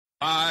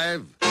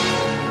5,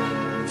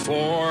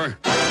 4,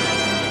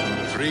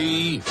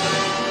 3,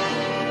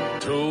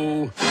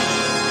 2,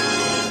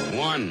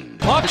 1.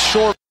 Puck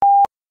short.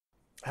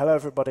 Hello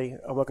everybody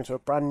and welcome to a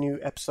brand new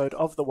episode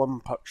of the One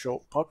Puck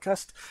Short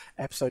podcast,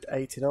 episode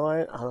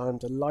 89, and I'm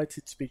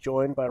delighted to be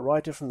joined by a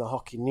writer from the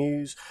Hockey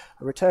News,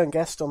 a return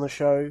guest on the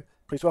show.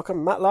 Please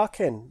welcome Matt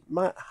Larkin.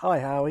 Matt, hi,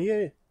 how are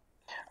you?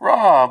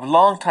 Rob,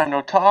 long time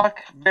no talk.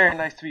 Very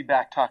nice to be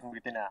back talking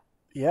with you now.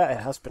 Yeah, it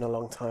has been a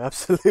long time,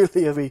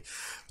 absolutely. I'll be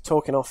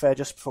talking off air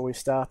just before we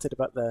started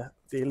about the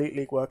Elite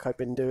League work I've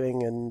been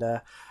doing and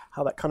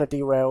how that kind of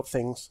derailed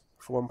things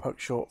for One Puck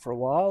Short for a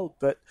while,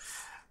 but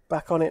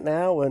back on it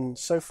now, and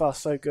so far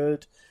so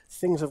good.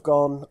 Things have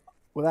gone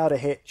without a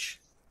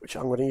hitch, which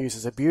I'm going to use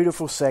as a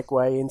beautiful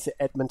segue into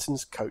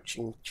Edmonton's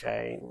coaching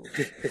change.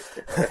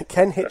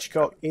 Ken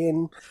Hitchcock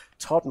in,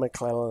 Todd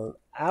McLellan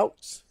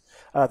out.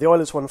 The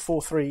Oilers won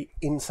 4-3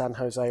 in San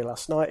Jose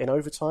last night in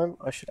overtime,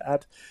 I should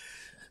add.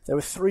 They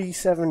were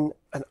 3-7-0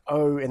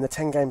 in the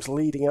 10 games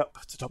leading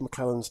up to Todd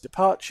McLellan's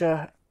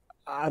departure.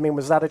 I mean,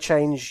 was that a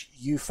change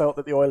you felt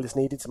that the Oilers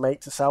needed to make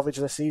to salvage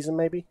their season,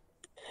 maybe?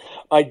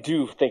 I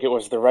do think it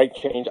was the right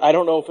change. I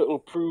don't know if it will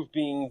prove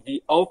being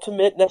the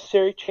ultimate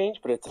necessary change,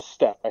 but it's a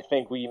step. I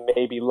think we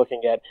may be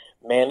looking at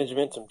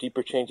management, some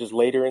deeper changes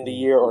later in the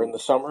year or in the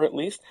summer at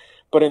least.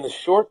 But in the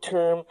short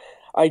term,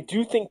 I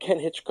do think Ken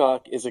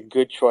Hitchcock is a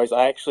good choice.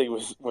 I actually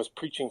was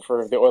preaching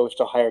for the Oilers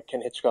to hire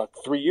Ken Hitchcock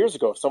 3 years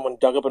ago. Someone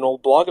dug up an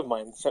old blog of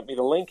mine and sent me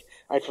the link.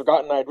 I'd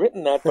forgotten I'd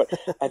written that, but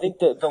I think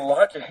the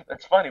logic,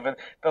 it's funny, but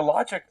the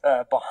logic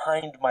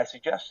behind my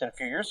suggestion a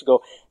few years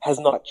ago has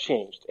not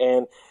changed.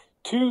 And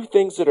two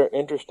things that are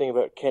interesting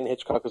about Ken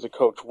Hitchcock as a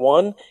coach.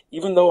 One,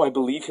 even though I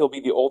believe he'll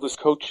be the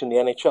oldest coach in the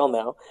NHL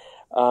now,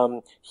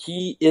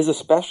 he is a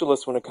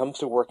specialist when it comes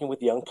to working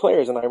with young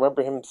players. And I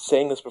remember him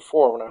saying this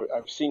before when I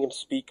was seeing him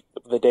speak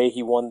the day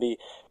he won the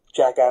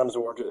Jack Adams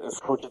Award as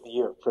Coach of the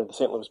Year for the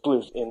St. Louis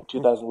Blues in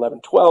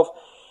 2011-12.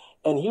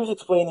 And he was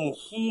explaining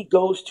he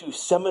goes to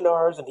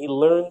seminars and he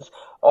learns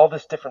all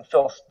this different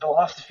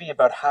philosophy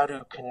about how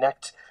to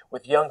connect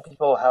with young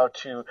people, how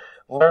to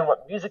learn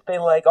what music they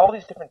like, all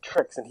these different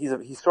tricks. And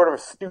he's sort of a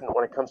student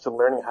when it comes to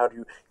learning how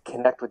to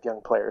connect with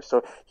young players.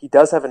 So he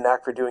does have a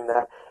knack for doing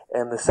that.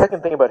 And the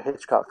second thing about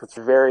Hitchcock that's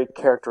very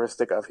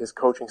characteristic of his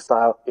coaching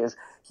style is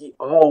he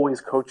always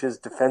coaches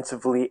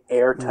defensively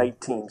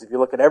airtight teams. If you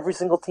look at every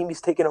single team he's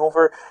taken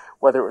over,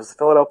 whether it was the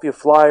Philadelphia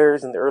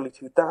Flyers in the early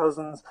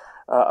 2000s,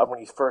 when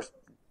he first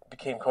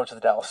became coach of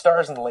the Dallas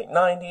Stars in the late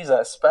 90s,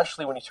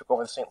 especially when he took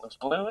over the St. Louis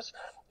Blues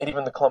and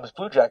even the Columbus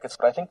Blue Jackets.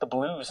 But I think the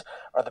Blues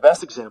are the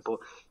best example.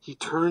 He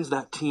turns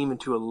that team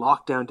into a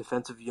lockdown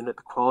defensive unit.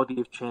 The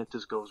quality of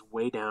chances goes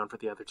way down for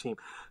the other team.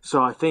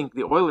 So I think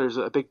the Oilers,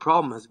 a big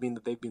problem has been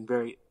that they've been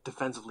very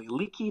defensively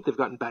leaky. They've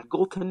gotten bad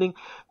goaltending.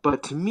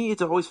 But to me,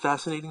 it's always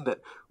fascinating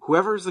that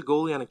whoever is the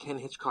goalie on a Ken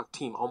Hitchcock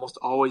team almost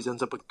always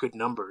ends up with good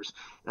numbers.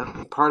 And I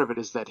think part of it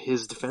is that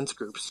his defense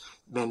groups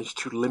manage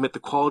to limit the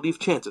quality of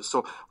chances.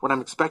 So what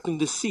I'm expecting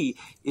to see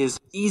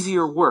is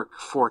easier work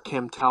for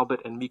Cam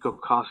Talbot and Mikko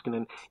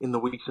Koskinen in the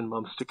weeks and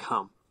months to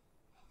come.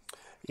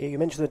 Yeah, you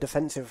mentioned the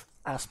defensive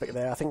aspect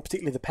there. I think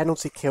particularly the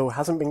penalty kill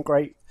hasn't been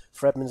great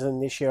for Edmonton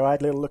this year. I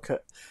had a little look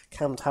at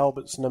Cam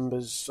Talbot's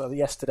numbers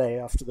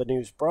yesterday after the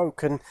news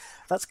broke, and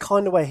that's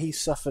kind of where he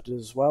suffered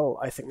as well,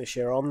 I think, this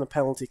year on the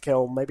penalty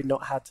kill. Maybe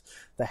not had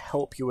the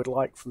help you would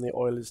like from the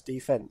Oilers'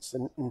 defense.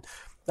 And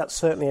that's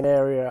certainly an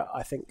area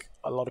I think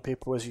a lot of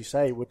people, as you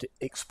say, would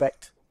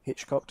expect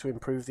Hitchcock to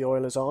improve the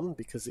Oilers on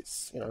because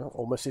it's,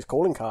 almost his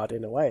calling card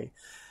in a way.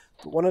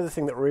 But one other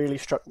thing that really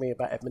struck me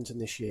about Edmonton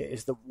this year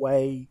is the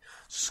way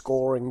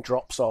scoring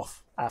drops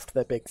off after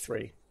their big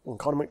three. And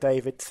Connor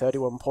McDavid,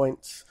 31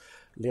 points.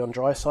 Leon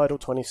Draisaitl,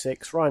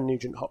 26. Ryan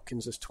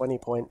Nugent-Hopkins has 20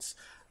 points.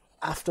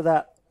 After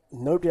that,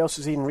 nobody else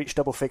has even reached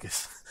double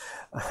figures.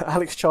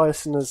 Alex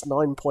Chiasson has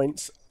 9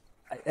 points,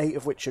 8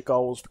 of which are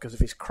goals because of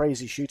his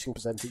crazy shooting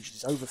percentage.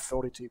 It's over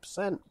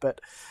 42%. But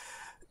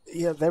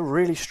yeah, they're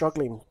really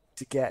struggling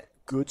to get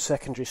good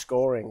secondary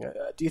scoring.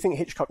 Do you think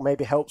Hitchcock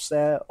maybe helps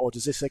there, or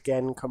does this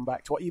again come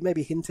back to what you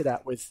maybe hinted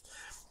at with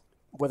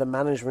whether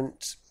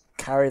management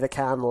carry the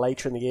can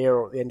later in the year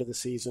or at the end of the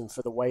season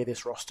for the way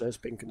this roster has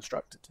been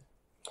constructed?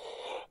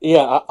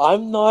 Yeah,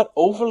 I'm not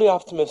overly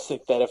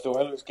optimistic that if the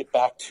Oilers get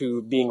back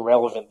to being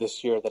relevant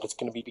this year, that it's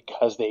going to be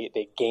because they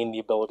gain the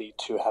ability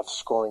to have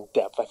scoring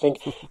depth. I think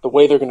the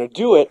way they're going to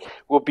do it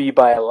will be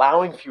by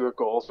allowing fewer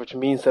goals, which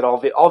means that all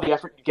the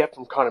effort you get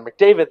from Connor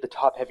McDavid, the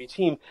top-heavy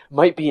team,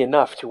 might be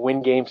enough to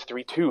win games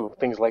 3-2,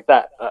 things like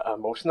that,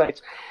 most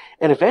nights.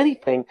 And if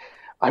anything,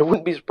 I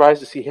wouldn't be surprised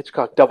to see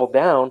Hitchcock double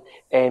down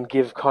and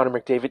give Connor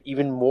McDavid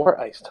even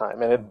more ice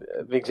time. And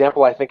the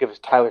example I think of is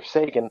Tyler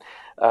Seguin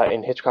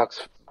in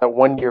Hitchcock's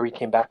 1 year he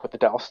came back with the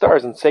Dallas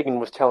Stars, and Seguin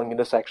was telling me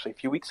this actually a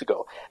few weeks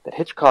ago, that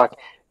Hitchcock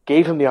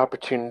gave him the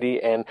opportunity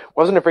and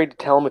wasn't afraid to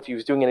tell him if he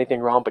was doing anything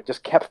wrong, but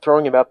just kept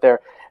throwing him out there,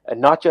 and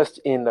not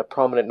just in the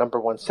prominent number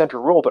one center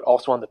role, but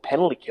also on the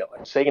penalty kill.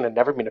 And Seguin had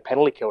never been a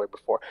penalty killer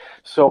before.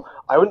 So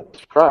I wouldn't be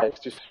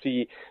surprised to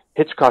see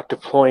Hitchcock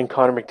deploying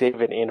Connor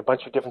McDavid in a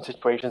bunch of different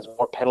situations,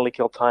 more penalty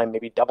kill time,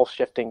 maybe double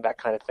shifting, that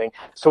kind of thing.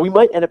 So we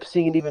might end up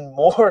seeing an even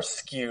more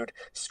skewed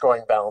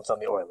scoring balance on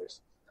the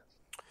Oilers.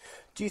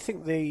 Do you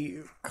think the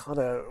kind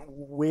of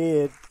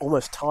weird,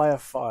 almost tire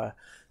fire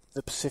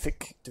the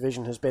Pacific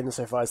Division has been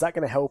so far, is that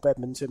going to help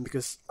Edmonton?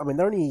 Because, I mean,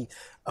 they're only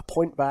a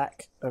point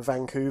back of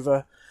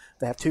Vancouver.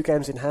 They have 2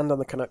 games in hand on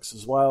the Canucks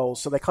as well.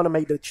 So they kind of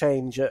made the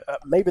change at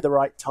maybe the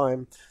right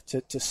time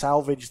to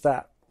salvage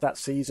that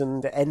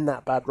season, to end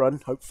that bad run,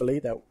 hopefully,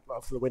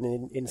 after the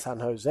win in San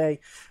Jose.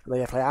 And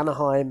they play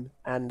Anaheim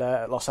and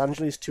Los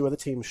Angeles, 2 other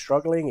teams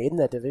struggling in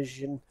their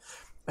division.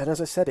 And as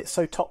I said, it's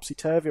so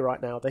topsy-turvy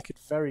right now, they could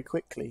very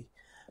quickly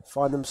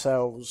find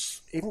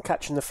themselves even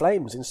catching the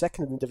Flames in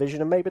second in the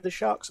division and maybe the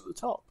Sharks at the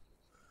top.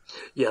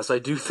 Yes, I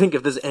do think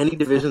if there's any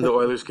division the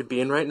Oilers could be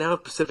in right now,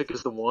 Pacific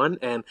is the one.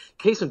 And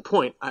case in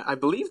point, I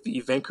believe the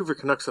Vancouver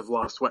Canucks have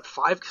lost,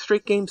 5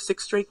 straight games,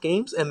 6 straight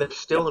games, and they're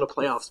still in a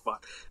playoff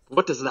spot.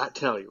 What does that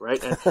tell you,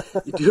 right? And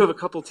you do have a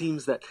couple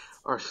teams that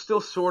are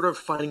still sort of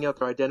finding out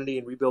their identity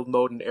in rebuild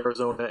mode in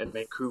Arizona and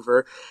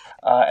Vancouver.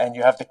 And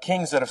you have the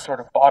Kings that have sort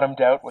of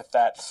bottomed out with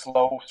that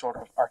slow, sort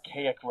of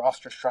archaic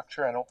roster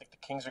structure. I don't think the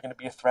Kings are going to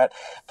be a threat.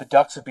 The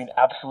Ducks have been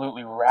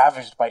absolutely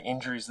ravaged by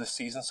injuries this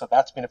season, so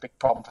that's been a big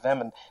problem for them.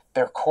 And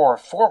their core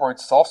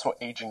forwards is also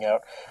aging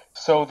out.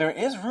 So there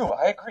is room.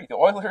 I agree. The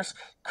Oilers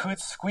could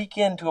squeak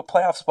into a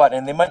playoff spot,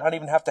 and they might not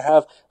even have to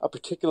have a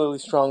particularly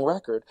strong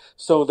record.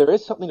 So there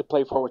is something to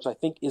play for, which I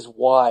think is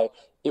why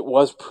it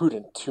was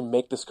prudent to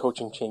make this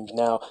coaching change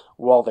now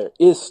while there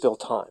is still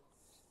time.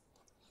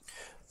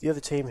 The other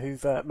team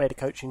who've made a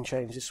coaching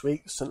change this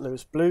week, St.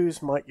 Louis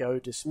Blues, Mike Yeo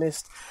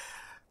dismissed.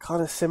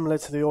 Kind of similar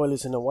to the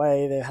Oilers in a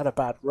way. They had a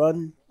bad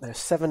run. They're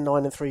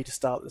 7-9-3 to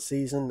start the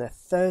season. They're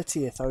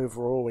 30th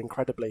overall,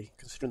 incredibly,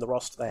 considering the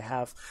roster they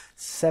have.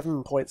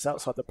 7 points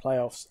outside the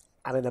playoffs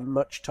and in a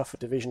much tougher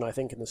division, I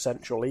think, in the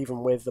Central,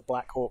 even with the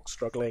Blackhawks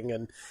struggling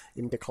and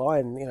in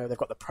decline. You know, they've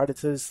got the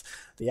Predators,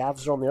 the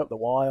Avs are on the up, the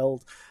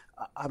Wild.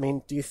 I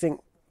mean, do you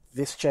think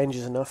this change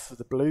is enough for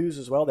the Blues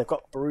as well? They've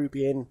got Berube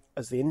in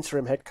as the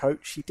interim head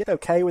coach. He did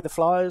okay with the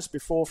Flyers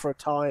before for a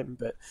time,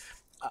 but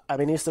I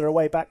mean, is there a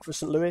way back for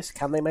St. Louis?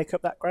 Can they make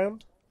up that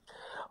ground?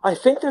 I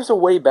think there's a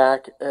way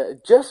back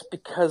just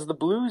because the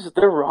Blues,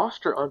 their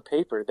roster on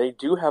paper, they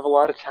do have a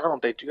lot of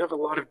talent. They do have a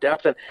lot of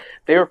depth, and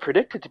they were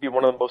predicted to be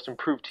one of the most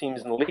improved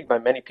teams in the league by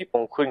many people,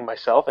 including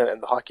myself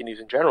and the hockey news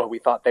in general. We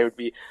thought they would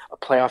be a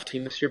playoff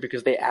team this year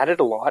because they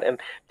added a lot, and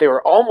they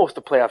were almost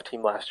a playoff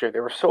team last year. They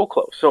were so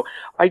close. So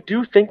I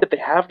do think that they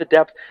have the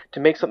depth to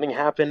make something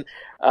happen.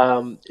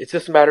 It's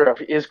just a matter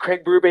of, is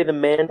Craig Berube the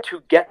man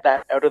to get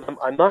that out of them?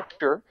 I'm not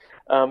sure.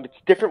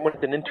 It's different when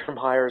it's an interim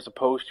hire as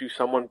opposed to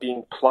someone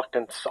being plucked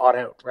and sought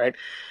out, right?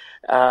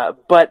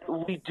 But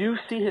we do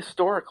see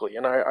historically,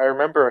 and I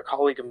remember a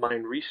colleague of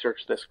mine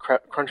researched this,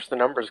 crunched the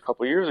numbers a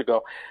couple of years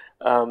ago,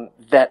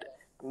 that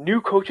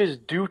new coaches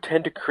do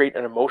tend to create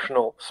an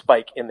emotional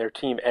spike in their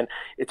team, and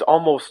it's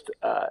almost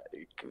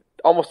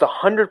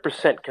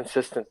 100%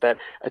 consistent that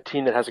a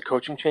team that has a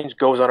coaching change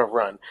goes on a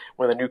run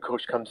when the new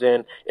coach comes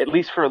in, at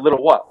least for a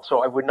little while.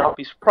 So I would not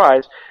be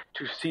surprised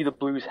to see the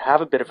Blues have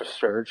a bit of a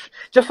surge,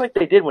 just like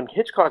they did when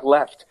Hitchcock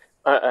left.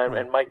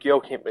 And Mike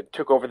Yeo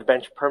took over the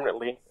bench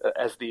permanently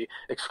as the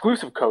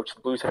exclusive coach.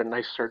 The Blues had a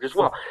nice surge as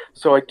well.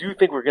 So I do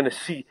think we're going to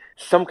see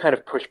some kind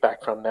of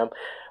pushback from them.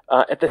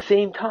 At the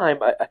same time,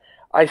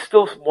 I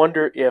still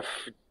wonder if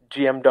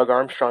GM Doug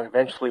Armstrong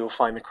eventually will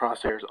find the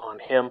crosshairs on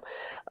him,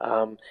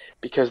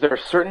 because there are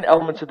certain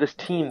elements of this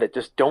team that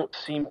just don't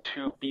seem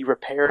to be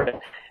repaired.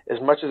 And as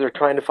much as they're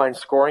trying to find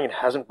scoring, it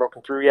hasn't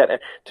broken through yet. And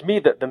to me,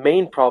 the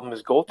main problem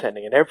is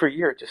goaltending. And every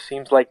year it just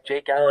seems like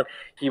Jake Allen,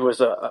 he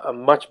was a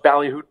much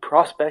ballyhooed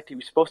prospect. He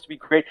was supposed to be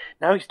great.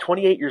 Now he's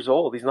 28 years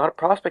old. He's not a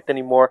prospect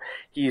anymore.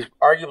 He's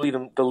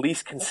arguably the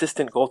least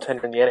consistent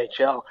goaltender in the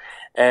NHL.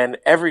 And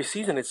every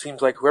season it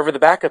seems like whoever the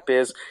backup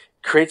is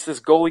creates this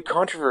goalie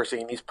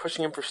controversy, and he's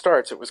pushing him for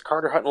starts. It was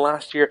Carter Hutton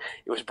last year.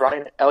 It was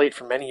Brian Elliott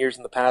for many years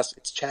in the past.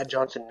 It's Chad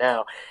Johnson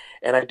now.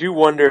 And I do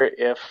wonder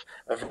if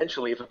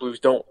eventually, if the Blues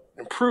don't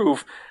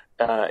improve,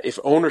 if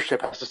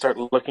ownership has to start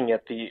looking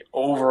at the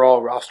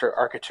overall roster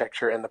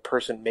architecture and the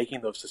person making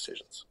those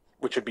decisions,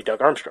 which would be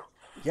Doug Armstrong.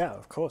 Yeah,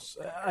 of course.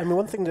 I mean,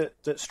 one thing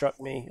that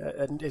struck me,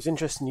 and it's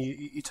interesting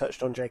you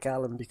touched on Jake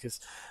Allen, because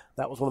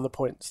that was one of the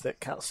points that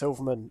Kat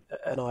Silverman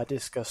and I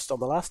discussed on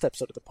the last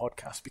episode of the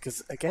podcast,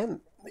 because,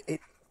 again, it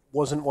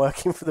wasn't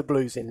working for the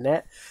Blues in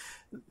net.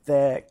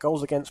 Their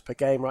goals against per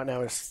game right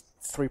now is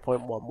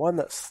 3.11.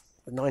 That's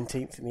the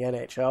 19th in the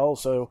NHL,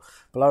 so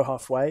below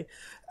halfway.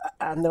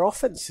 And their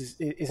offense is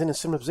in a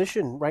similar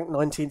position, ranked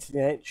 19th in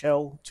the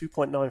NHL,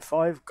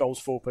 2.95 goals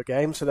for per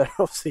game, so they're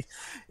obviously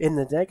in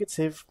the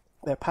negative.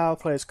 Their power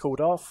play is called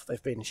off.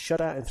 They've been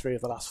shut out in 3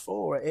 of the last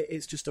 4.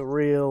 It's just a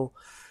real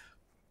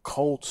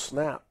cold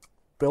snap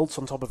built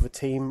on top of a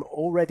team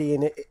already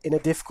in a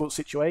difficult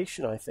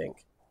situation, I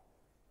think.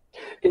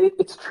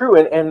 It's true,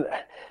 and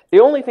The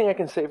only thing I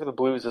can say for the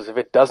Blues is if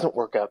it doesn't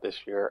work out this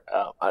year,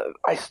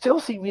 I still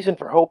see reason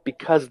for hope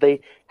because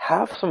they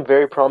have some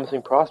very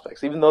promising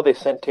prospects. Even though they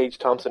sent Tage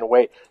Thompson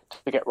away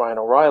to get Ryan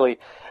O'Reilly,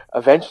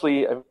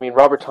 eventually, I mean,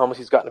 Robert Thomas,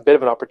 he's gotten a bit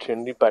of an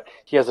opportunity, but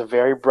he has a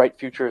very bright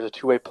future as a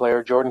two-way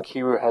player. Jordan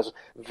Kyrou has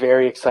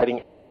very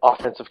exciting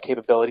offensive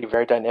capability,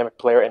 very dynamic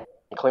player, and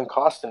Klim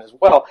Kostin as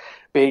well,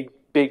 big,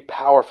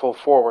 powerful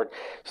forward.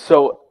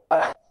 So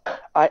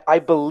I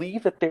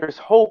believe that there's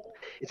hope.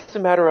 It's just a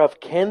matter of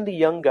can the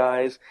young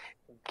guys,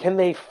 can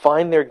they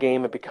find their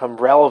game and become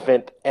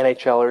relevant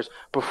NHLers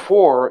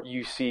before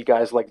you see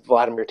guys like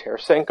Vladimir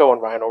Tarasenko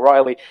and Ryan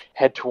O'Reilly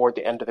head toward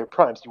the end of their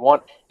primes. You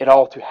want it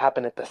all to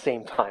happen at the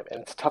same time,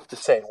 and it's tough to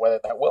say whether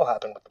that will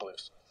happen with the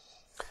Blues.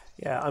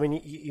 Yeah, I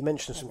mean, you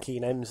mentioned some key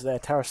names there.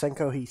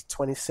 Tarasenko, he's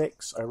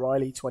 26.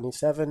 O'Reilly,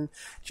 27.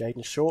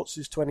 Jaden Shorts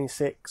is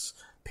 26.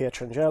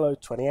 Pietrangelo,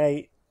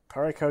 28.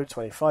 Parayko,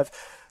 25.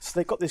 So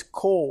they've got this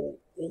core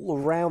all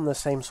around the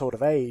same sort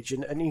of age,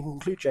 and you can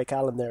include Jake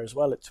Allen there as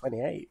well at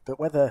 28. But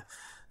whether,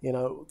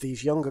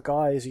 these younger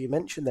guys you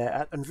mentioned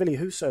there, and Ville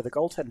Husso, the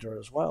goaltender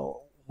as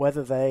well,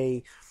 whether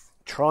they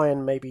try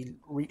and maybe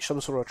reach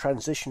some sort of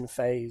transition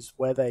phase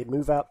where they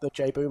move out the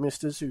Jay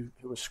Boomisters who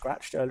were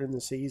scratched earlier in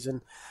the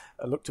season,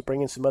 look to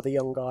bring in some other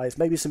young guys,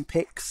 maybe some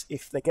picks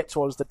if they get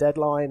towards the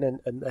deadline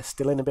and they're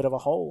still in a bit of a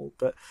hole.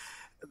 But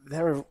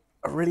they're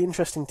a really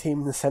interesting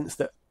team in the sense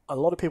that a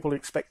lot of people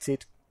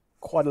expected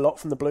quite a lot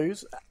from the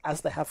Blues,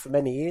 as they have for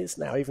many years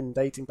now, even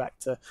dating back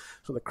to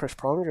sort of the Chris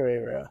Pronger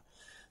era.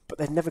 But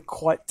they've never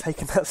quite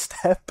taken that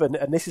step, and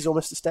this is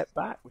almost a step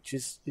back, which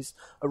is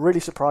a really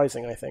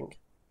surprising, I think.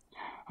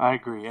 I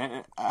agree.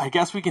 I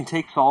guess we can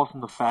take solace in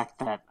the fact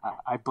that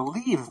I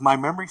believe, if my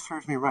memory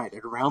serves me right,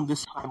 at around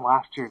this time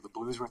last year, the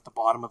Blues were at the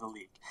bottom of the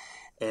league.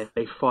 And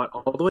they fought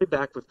all the way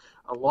back with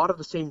a lot of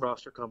the same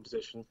roster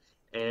composition,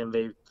 and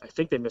I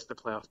think they missed the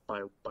playoffs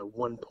by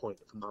 1 point,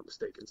 if I'm not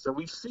mistaken. So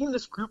we've seen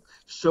this group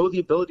show the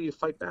ability to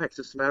fight back. It's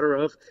just a matter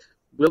of,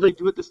 will they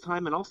do it this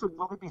time? And also,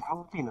 will they be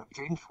healthy enough?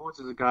 Jaden Schwartz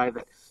is a guy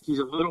that he's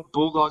a little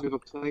bulldog of a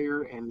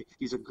player, and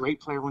he's a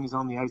great player when he's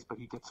on the ice, but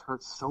he gets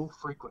hurt so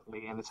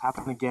frequently, and it's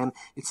happened again.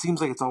 It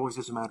seems like it's always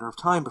just a matter of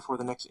time before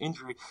the next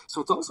injury.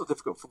 So it's also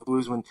difficult for the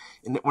Blues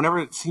whenever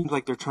it seems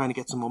like they're trying to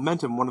get some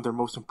momentum, one of their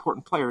most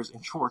important players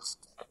in Schwartz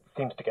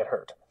seems to get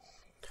hurt.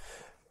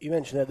 You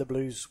mentioned that the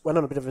Blues went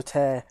on a bit of a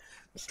tear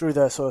through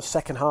the sort of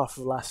second half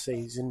of last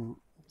season,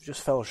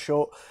 just fell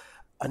short.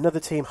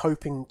 Another team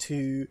hoping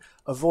to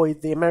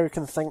avoid the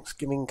American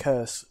Thanksgiving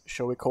curse,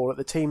 shall we call it.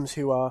 The teams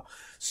who are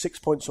 6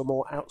 points or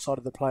more outside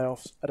of the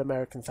playoffs at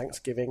American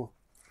Thanksgiving,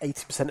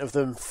 80% of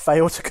them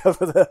fail to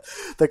cover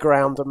the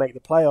ground and make the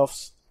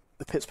playoffs.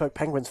 The Pittsburgh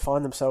Penguins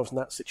find themselves in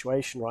that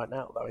situation right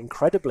now, though,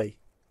 incredibly,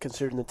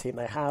 considering the team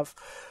they have.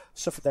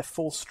 Suffered their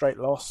fourth straight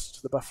loss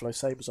to the Buffalo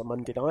Sabres on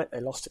Monday night.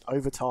 They lost it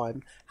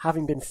overtime,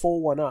 having been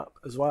 4-1 up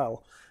as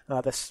well.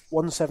 They're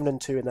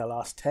 1-7-2 in their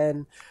last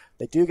 10.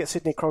 They do get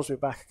Sidney Crosby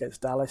back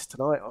against Dallas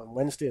tonight on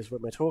Wednesday, as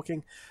when we're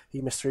talking.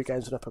 He missed 3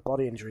 games with an upper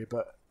body injury,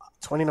 but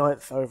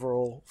 29th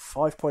overall,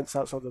 5 points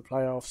outside the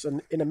playoffs,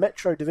 and in a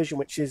Metro division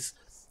which is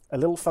a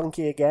little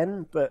funky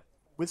again, but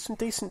with some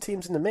decent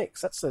teams in the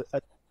mix. That's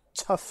a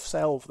tough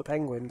sell for the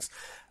Penguins.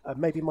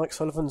 Maybe Mike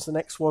Sullivan's the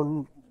next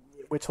one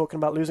we're talking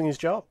about losing his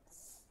job.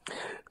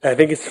 I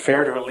think it's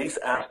fair to at least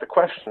ask the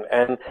question.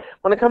 And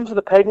when it comes to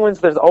the Penguins,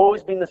 there's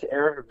always been this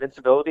air of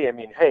invincibility. I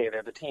mean, hey,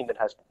 they're the team that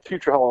has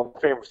future Hall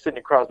of Famer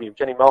Sidney Crosby,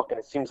 Jenny Malkin.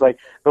 It seems like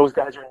those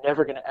guys are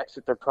never going to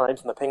exit their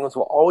primes, and the Penguins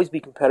will always be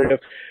competitive.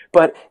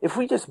 But if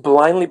we just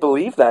blindly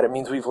believe that, it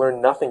means we've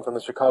learned nothing from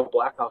the Chicago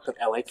Blackhawks and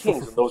LA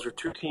Kings. And those are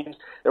two teams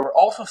that were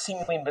also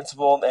seemingly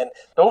invincible. And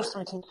those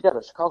three teams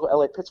together, Chicago,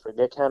 LA, Pittsburgh,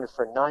 they accounted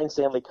for 9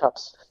 Stanley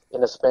Cups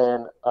in a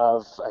span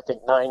of, I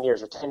think, 9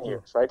 years or 10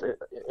 years, right,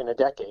 in a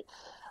decade.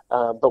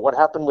 But what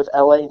happened with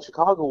LA and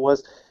Chicago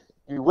was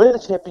you win the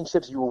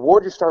championships, you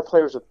reward your star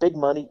players with big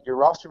money, your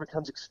roster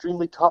becomes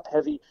extremely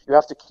top-heavy, you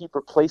have to keep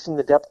replacing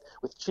the depth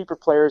with cheaper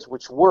players,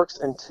 which works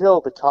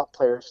until the top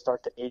players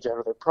start to age out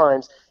of their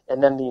primes,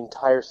 and then the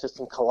entire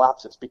system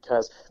collapses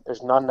because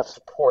there's not enough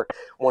support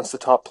once the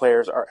top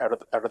players are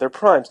out of their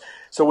primes.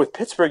 So with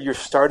Pittsburgh, you're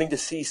starting to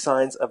see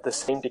signs of the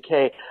same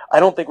decay. I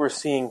don't think we're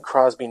seeing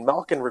Crosby and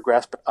Malkin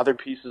regress, but other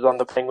pieces on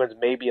the Penguins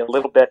maybe a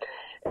little bit,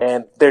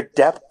 and their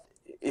depth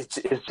it's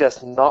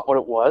just not what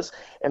it was.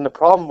 And the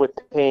problem with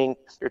paying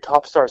your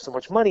top stars so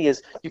much money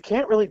is you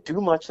can't really do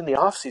much in the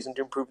offseason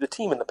to improve the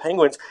team. And the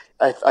Penguins,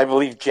 I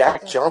believe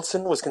Jack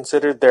Johnson was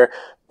considered their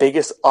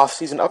biggest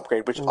offseason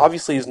upgrade, which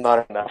obviously is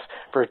not enough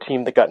for a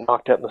team that got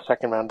knocked out in the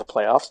second round of the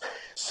playoffs.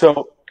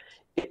 So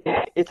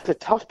it's a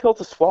tough pill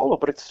to swallow,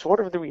 but it's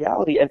sort of the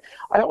reality. And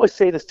I always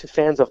say this to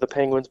fans of the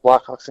Penguins,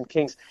 Blackhawks, and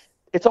Kings.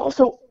 It's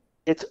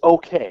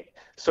okay.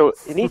 So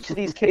in each of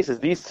these cases,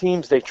 these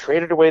teams, they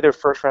traded away their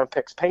first-round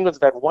picks. Penguins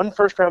have had one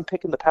first-round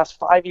pick in the past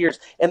 5 years,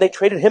 and they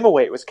traded him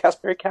away. It was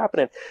Kasperi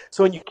Kapanen.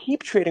 So when you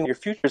keep trading your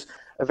futures,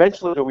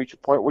 eventually it'll reach a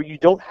point where you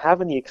don't have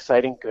any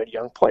exciting, good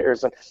young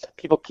players. And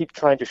people keep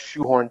trying to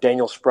shoehorn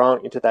Daniel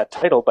Sprong into that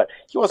title, but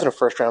he wasn't a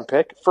first-round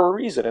pick for a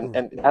reason,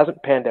 and it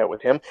hasn't panned out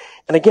with him.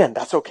 And again,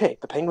 that's okay.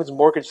 The Penguins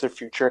mortgage their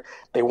future.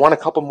 They won a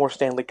couple more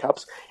Stanley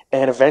Cups,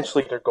 and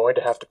eventually they're going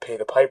to have to pay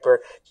the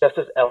piper, just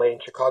as LA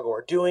and Chicago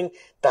are doing.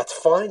 That's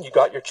fine. You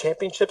got your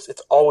championships.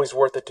 It's always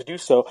worth it to do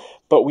so.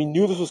 But we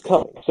knew this was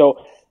coming.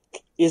 So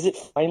is it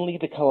finally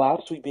the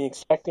collapse we've been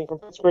expecting from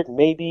Pittsburgh?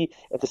 Maybe.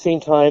 At the same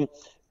time,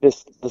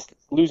 this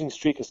losing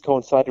streak has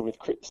coincided with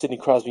Sidney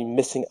Crosby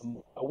missing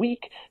a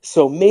week.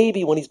 So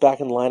maybe when he's back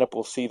in the lineup,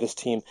 we'll see this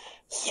team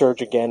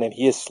surge again, and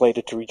he is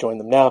slated to rejoin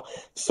them now.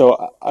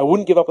 So I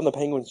wouldn't give up on the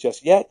Penguins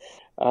just yet.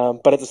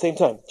 But at the same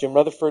time, Jim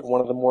Rutherford,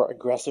 one of the more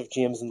aggressive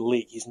GMs in the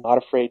league, he's not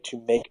afraid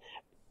to make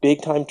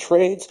big-time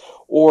trades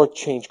or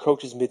change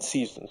coaches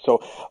mid-season.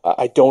 So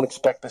I don't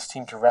expect this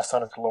team to rest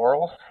on its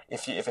laurels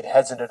if it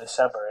heads into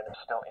December and it's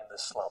still in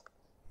this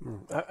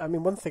slump. I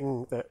mean, one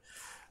thing that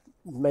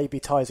maybe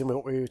ties in with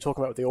what we were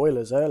talking about with the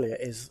Oilers earlier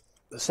is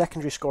the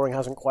secondary scoring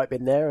hasn't quite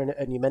been there,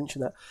 and you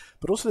mentioned that.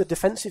 But also the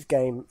defensive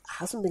game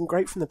hasn't been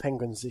great from the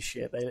Penguins this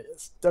year. They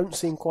don't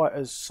seem quite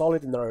as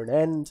solid in their own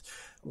end.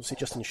 Obviously,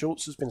 Justin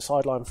Schultz has been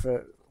sidelined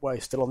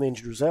he's still on the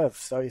injured reserve,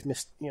 so he's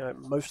missed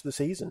most of the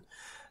season.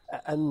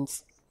 And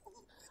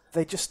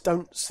they just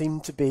don't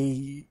seem to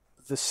be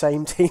the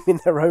same team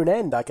in their own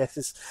end, I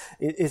guess,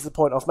 is the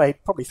point I've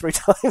made probably 3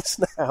 times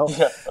now.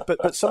 Yeah.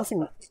 But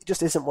something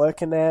just isn't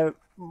working there.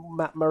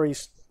 Matt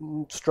Murray's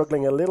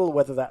struggling a little,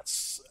 whether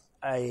that's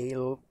I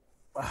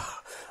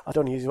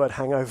don't use the word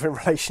hangover in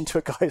relation to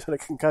a guy who's had a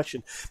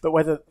concussion, but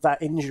whether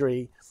that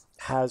injury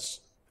has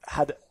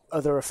had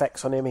other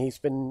effects on him. He's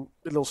been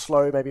a little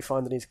slow, maybe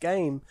finding his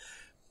game,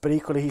 but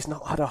equally he's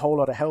not had a whole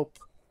lot of help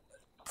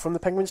from the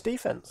Penguins'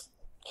 defense.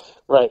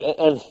 Right,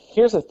 and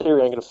here's a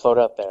theory I'm going to float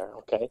out there,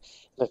 okay?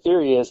 The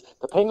theory is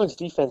the Penguins'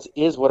 defense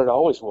is what it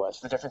always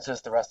was. The difference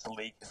is the rest of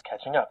the league is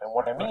catching up. And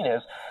what I mean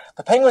is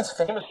the Penguins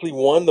famously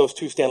won those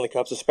 2 Stanley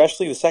Cups,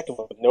 especially the second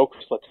one with no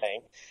Chris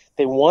Letang.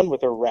 They won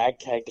with a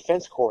ragtag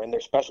defense core, and their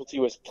specialty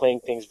was playing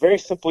things very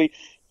simply,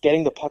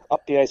 getting the puck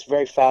up the ice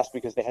very fast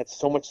because they had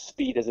so much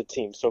speed as a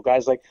team. So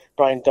guys like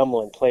Brian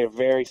Dummoulin play a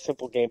very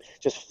simple game,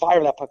 just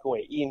fire that puck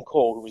away. Ian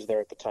Cole, who was there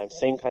at the time,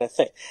 same kind of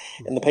thing.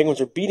 And the Penguins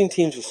are beating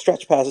teams with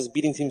stretch passes,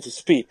 beating teams with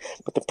speed.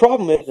 But the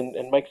problem is,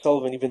 and Mike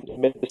Sullivan even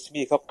admitted this to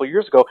me a couple of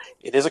years ago,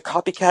 it is a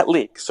copycat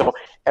league. So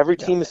every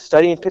team is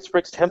studying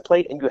Pittsburgh's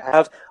template, and you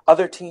have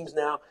other teams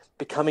now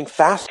becoming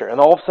faster. And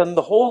all of a sudden,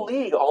 the whole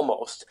league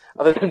almost,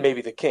 other than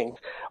maybe the Kings,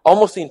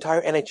 almost the entire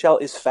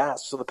NHL is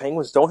fast. So the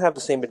Penguins don't have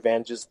the same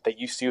advantages that they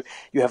used to.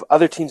 You have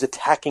other teams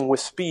attacking with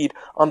speed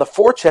on the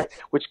forecheck,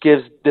 which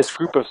gives this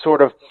group of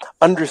sort of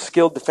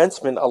underskilled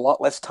defensemen a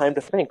lot less time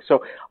to think.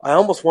 So I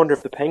almost wonder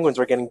if the Penguins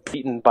are getting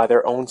beaten by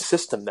their own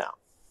system now.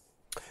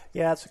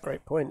 Yeah, that's a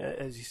great point.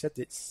 As you said,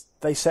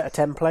 they set a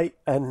template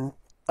and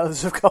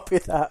others have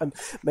copied that and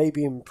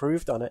maybe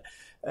improved on it.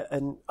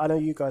 And I know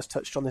you guys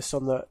touched on this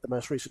on the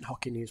most recent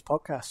Hockey News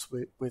podcast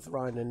with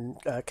Ryan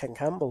and Ken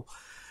Campbell.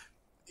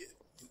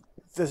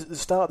 The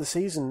start of the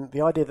season,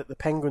 the idea that the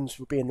Penguins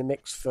would be in the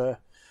mix for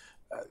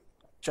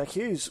Jack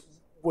Hughes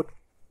would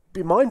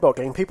be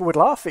mind-boggling. People would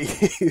laugh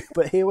at you,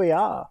 but here we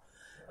are.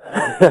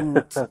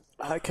 And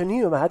can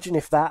you imagine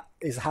if that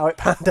is how it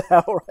panned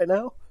out right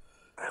now?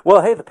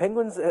 Well, hey, the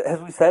Penguins, as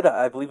we said,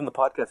 I believe in the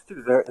podcast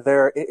too,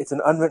 it's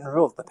an unwritten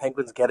rule that the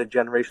Penguins get a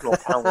generational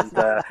talent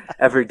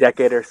every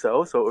decade or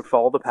so it would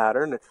follow the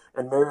pattern.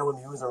 And Mario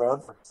Lemieux was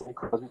around for Sidney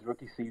Crosby's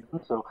rookie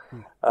season, so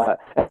I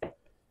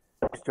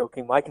was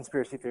joking. My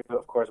conspiracy theory,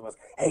 of course, was,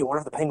 hey, what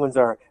if the Penguins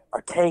are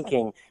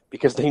tanking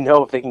because they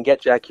know if they can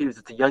get Jack Hughes,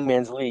 it's a young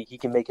man's league, he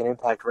can make an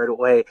impact right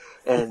away,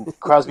 and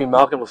Crosby and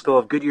Malkin will still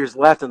have good years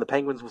left, and the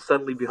Penguins will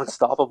suddenly be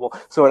unstoppable.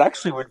 So it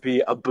actually would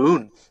be a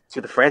boon to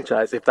the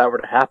franchise if that were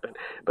to happen.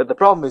 But the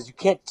problem is you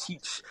can't,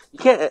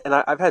 and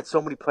I've had so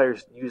many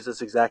players use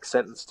this exact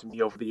sentence to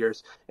me over the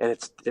years, and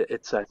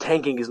it's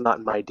tanking is not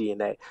in my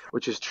DNA,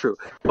 which is true.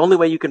 The only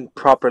way you can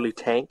properly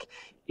tank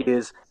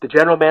is the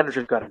general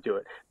manager's got to do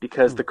it,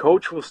 because the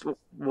coach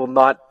will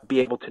not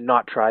be able to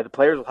not try. The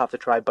players will have to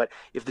try, but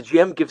if the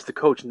GM gives the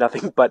coach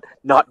nothing but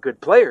not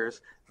good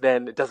players,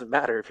 then it doesn't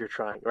matter if you're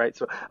trying, right?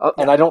 So,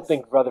 and I don't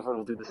think Rutherford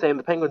will do the same.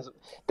 The Penguins,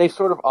 they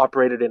sort of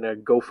operated in a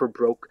go for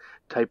broke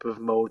type of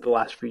mode the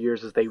last few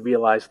years as they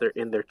realize they're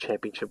in their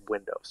championship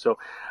window. So,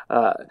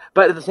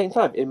 but at the same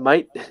time,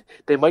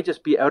 they might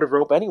just be out of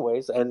rope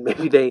anyways, and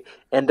maybe they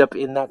end up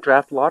in that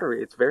draft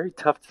lottery. It's very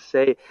tough to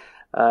say.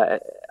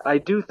 I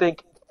do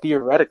think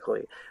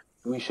theoretically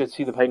we should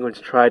see the Penguins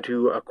try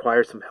to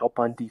acquire some help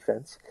on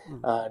defense.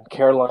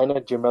 Carolina,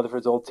 Jim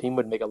Rutherford's old team,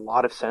 would make a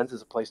lot of sense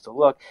as a place to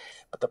look.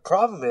 But the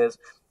problem is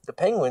the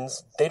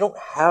Penguins, they don't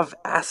have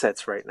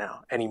assets right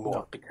now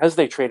anymore. Because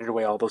they traded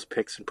away all those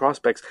picks and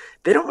prospects.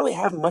 They don't really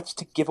have much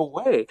to give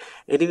away.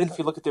 And even if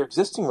you look at their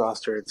existing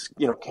roster, it's,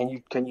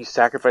 can you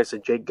sacrifice a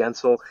Jake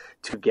Gensel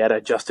to get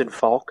a Justin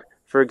Falk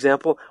for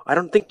example, I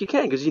don't think you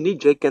can because you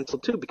need Jake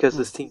Gensel too because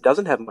this team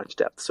doesn't have much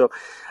depth. So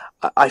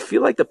I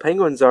feel like the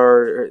Penguins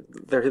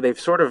they've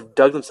sort of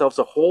dug themselves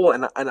a hole,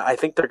 and I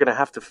think they're going to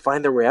have to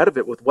find their way out of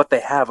it with what they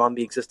have on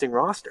the existing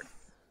roster.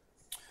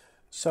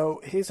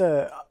 So here's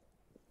a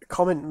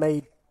comment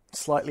made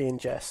slightly in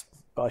jest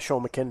by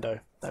Sean McKindo,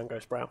 down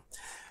goes Brown.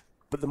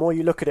 But the more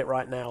you look at it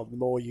right now, the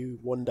more you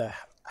wonder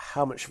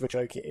how much of a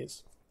joke it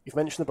is. You've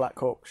mentioned the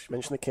Blackhawks, you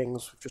mentioned the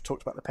Kings, we've just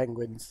talked about the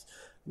Penguins,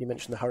 you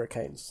mentioned the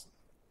Hurricanes.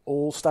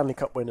 All Stanley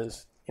Cup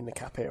winners in the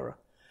Cap era.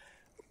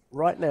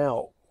 Right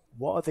now,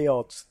 what are the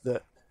odds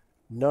that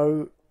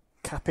no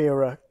Cap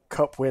era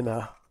Cup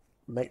winner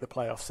make the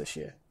playoffs this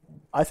year?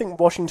 I think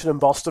Washington and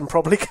Boston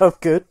probably come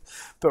good,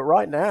 but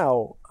right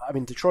now, I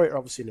mean, Detroit are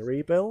obviously in a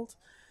rebuild.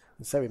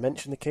 And so we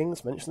mentioned the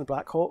Kings, mentioned the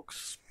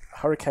Blackhawks.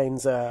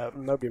 Hurricanes,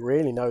 nobody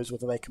really knows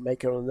whether they can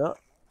make it or not.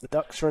 The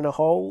Ducks are in a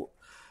hole.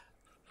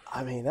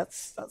 I mean,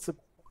 that's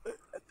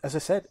as I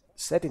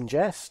said in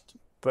jest,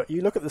 but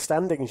you look at the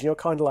standings and you're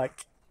kind of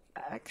like,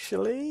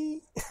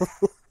 actually?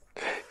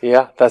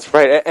 Yeah, that's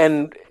right.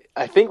 And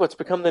I think what's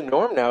become the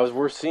norm now is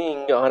we're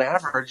seeing on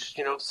average,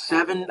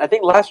 I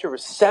think last year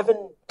was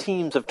 7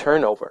 teams of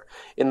turnover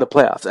in the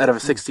playoffs out of a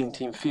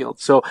 16-team field.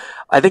 So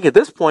I think at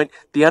this point,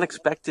 the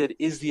unexpected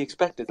is the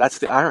expected. That's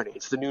the irony.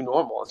 It's the new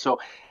normal. So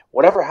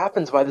whatever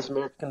happens by this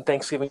American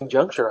Thanksgiving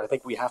juncture, I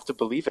think we have to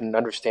believe it and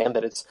understand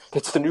that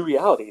it's the new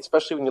reality,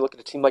 especially when you look at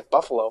a team like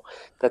Buffalo.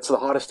 That's the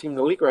hottest team in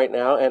the league right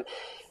now. And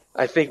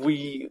I think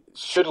we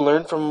should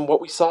learn from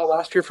what we saw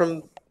last year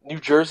from New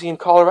Jersey and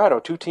Colorado,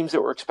 2 teams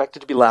that were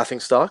expected to be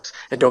laughingstocks,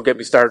 and don't get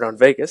me started on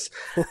Vegas.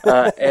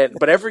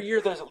 But every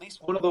year there's at least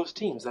one of those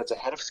teams that's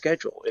ahead of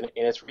schedule in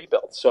its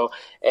rebuild. So,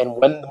 and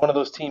when one of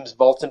those teams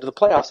vaults into the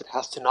playoffs, it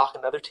has to knock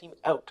another team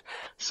out.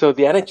 So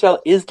the NHL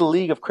is the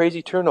league of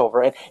crazy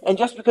turnover, and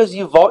just because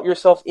you vault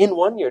yourself in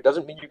one year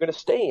doesn't mean you're going to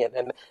stay in.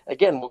 And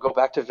again, we'll go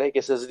back to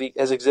Vegas as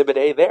Exhibit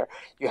A there.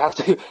 You have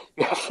to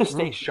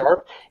stay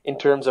sharp in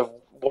terms of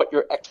what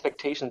your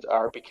expectations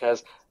are,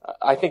 because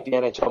I think the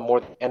NHL, more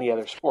than any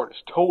other sport,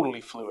 is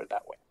totally fluid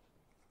that way.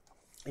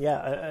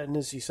 Yeah, and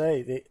as you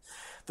say,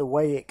 the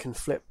way it can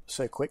flip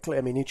so quickly.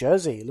 I mean, New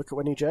Jersey, look at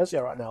where New Jersey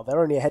are right now.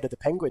 They're only ahead of the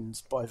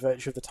Penguins by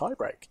virtue of the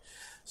tiebreak.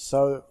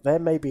 So they're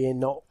maybe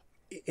not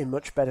in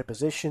much better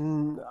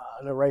position.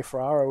 I know Ray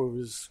Ferraro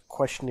was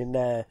questioning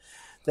their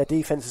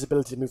defense's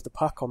ability to move the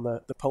puck on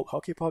the Pulp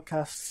Hockey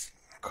podcasts.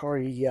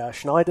 Corey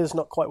Schneider's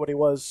not quite what he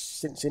was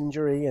since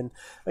injury, and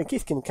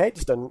Keith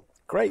Kincaid's done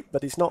great,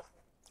 but he's not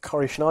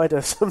Corey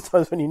Schneider.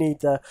 Sometimes when you need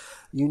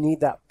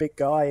that big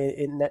guy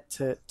in net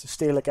to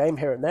steal a game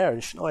here and there,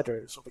 and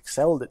Schneider sort of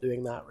excelled at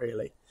doing that,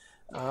 really.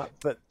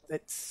 But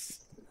it's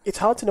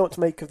hard to know what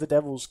to make of the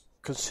Devils,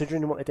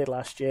 considering what they did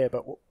last year.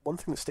 But one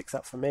thing that sticks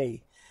out for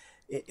me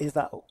is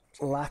that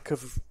lack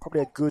of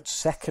probably a good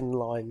second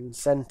line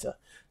centre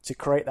to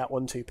create that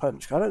 1-2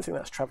 punch. I don't think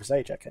that's Travis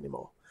Zajac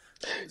anymore.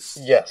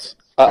 Yes,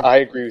 I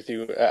agree with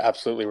you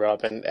absolutely,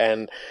 Rob.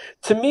 And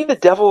to me, the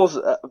Devils,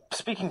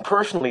 speaking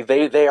personally,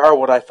 they are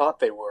what I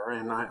thought they were,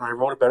 and I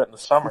wrote about it in the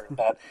summer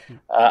that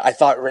I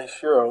thought Ray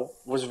Shero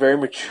was very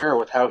mature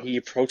with how he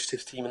approached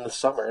his team in the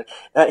summer.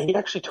 He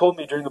actually told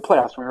me during the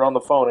playoffs, we were on the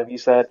phone, and he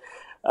said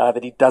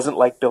that he doesn't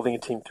like building a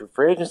team through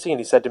free agency, and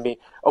he said to me,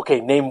 okay,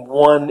 name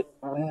one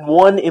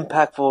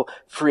impactful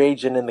free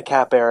agent in the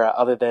Cap era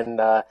other than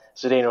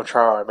Zdeno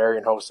Chara or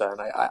Marian Hossa.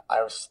 And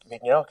I was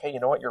thinking, okay, you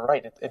know what, you're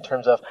right, in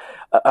terms of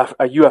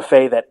a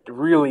UFA that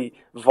really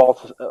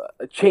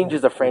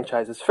changes the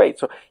franchise's fate.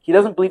 So he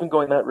doesn't believe in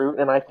going that route,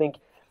 and I think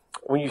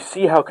when you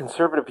see how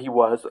conservative he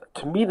was,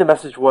 to me the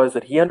message was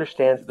that he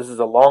understands this is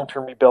a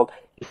long-term rebuild.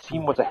 His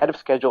team was ahead of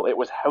schedule. It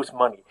was house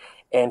money,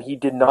 and he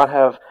did not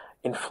have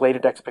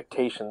inflated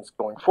expectations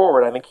going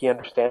forward. I think he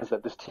understands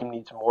that this team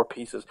needs more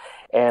pieces.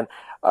 And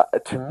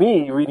to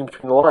me, reading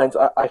between the lines,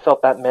 I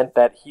felt that meant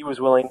that he was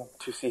willing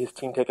to see his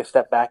team take a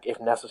step back if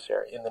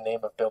necessary in the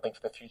name of building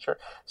for the future.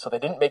 So they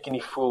didn't make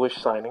any foolish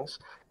signings.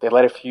 They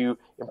let a few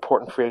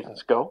important free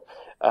agents go,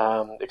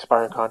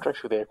 expiring contracts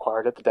who they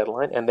acquired at the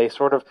deadline, and they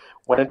sort of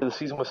went into the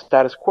season with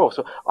status quo.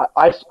 So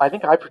I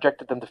think I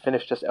projected them to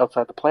finish just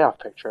outside the playoff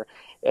picture,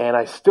 and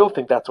I still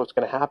think that's what's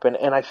going to happen.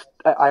 And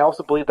I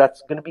also believe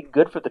that's going to be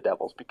good for the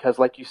Devils because,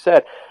 like you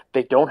said,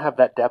 they don't have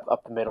that depth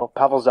up the middle.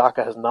 Pavel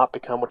Zacha has not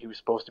become what he was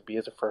supposed to be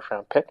as a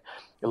first-round pick.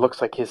 It looks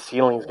like his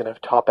ceiling is going to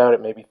top out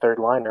at maybe third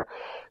liner.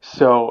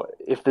 So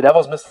if the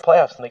Devils miss the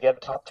playoffs and they get a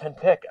top 10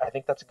 pick, I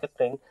think that's a good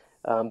thing.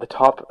 The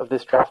top of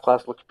this draft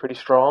class looks pretty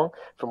strong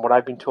from what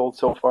I've been told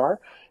so far.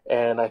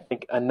 And I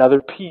think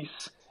another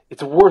piece,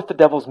 it's worth the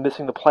Devils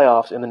missing the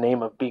playoffs in the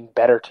name of being a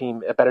better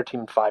team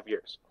in 5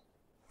 years.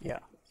 Yeah,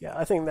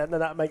 I think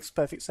that makes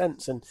perfect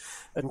sense. And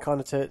kind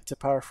of to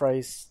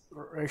paraphrase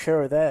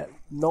Shero there,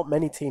 not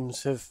many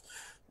teams have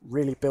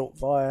really built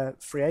via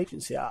free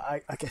agency.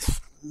 I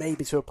guess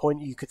maybe to a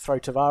point you could throw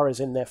Tavares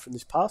in there from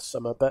this past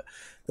summer, but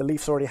the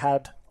Leafs already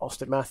had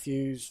Austin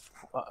Matthews.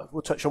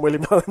 We'll touch on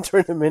William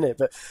Nylander in a minute,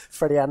 but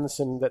Freddie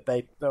Anderson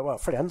Freddie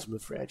Anderson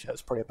was free agent.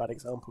 That's probably a bad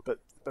example, but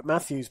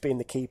Matthews being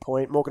the key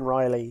point, Morgan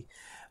Riley,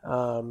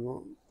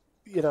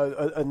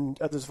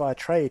 and others via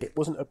trade, it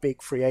wasn't a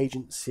big free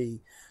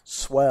agency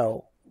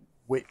swell,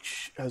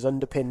 which has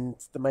underpinned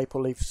the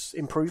Maple Leafs'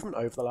 improvement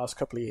over the last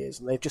couple of years.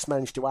 And they've just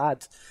managed to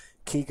add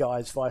key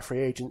guys via free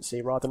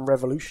agency rather than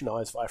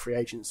revolutionise via free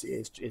agency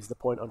is the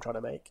point I'm trying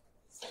to make.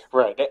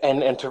 Right,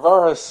 and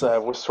Tavares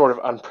was sort of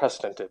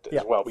unprecedented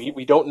as well.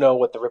 We don't know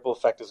what the ripple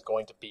effect is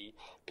going to be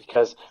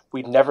because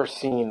we've never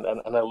seen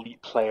an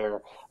elite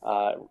player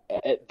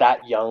that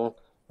young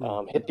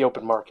hit the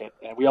open market.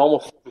 And we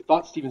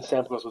thought Steven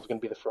Stamkos was going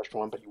to be the first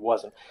one, but he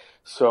wasn't.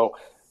 So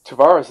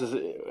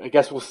Tavares I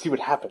guess we'll see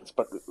what happens,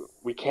 but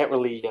we can't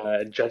really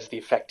judge the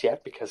effect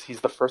yet because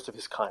he's the first of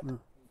his kind.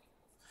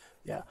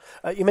 Yeah.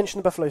 You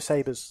mentioned the Buffalo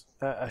Sabres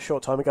a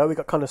short time ago. We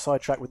got kind of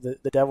sidetracked with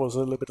the Devils, a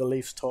little bit of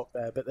Leafs talk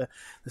there. But the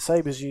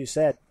Sabres, you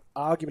said,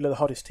 arguably the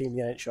hottest team in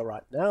the NHL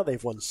right now.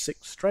 They've won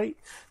 6 straight.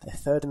 They're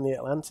third in the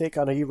Atlantic.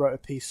 I know you wrote a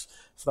piece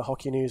for the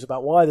Hockey News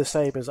about why the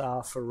Sabres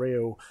are for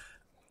real.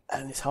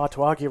 And it's hard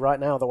to argue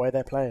right now the way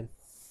they're playing.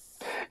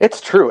 It's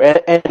true,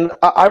 and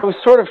I was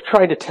sort of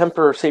trying to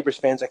temper Sabres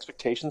fans'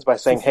 expectations by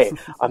saying, hey,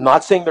 I'm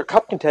not saying they're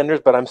cup contenders,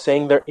 but I'm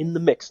saying they're in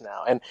the mix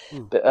now. And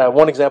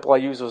one example I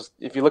used was,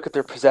 if you look at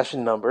their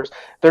possession numbers,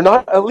 they're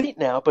not elite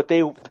now, but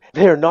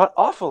they're not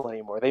awful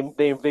anymore.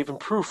 They've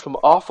improved from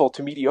awful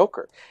to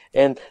mediocre.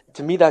 And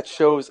to me, that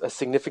shows a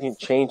significant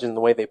change in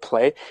the way they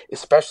play,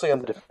 especially on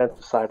the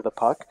defensive side of the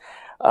puck.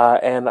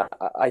 And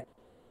I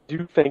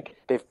do think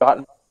they've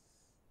gotten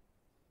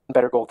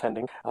better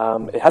goaltending.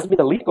 It hasn't been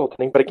elite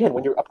goaltending, but again,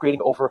 when you're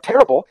upgrading over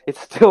terrible,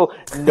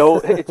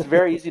 it's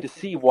very easy to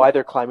see why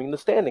they're climbing the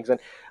standings. And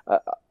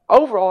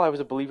overall, I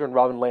was a believer in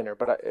Robin Lehner,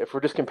 but if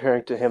we're just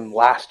comparing to him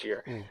last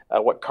year,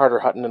 what Carter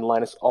Hutton and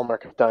Linus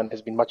Ullmark have done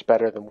has been much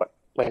better than what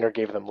Lehner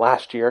gave them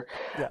last year.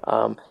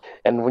 Yeah.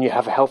 And when you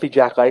have a healthy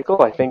Jack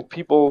Eichel, I think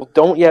people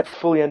don't yet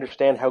fully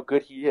understand how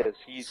good he is.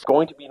 He's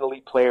going to be an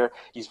elite player.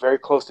 He's very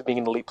close to being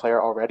an elite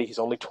player already. He's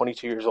only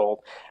 22 years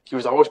old. He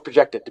was always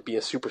projected to be a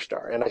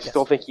superstar, and I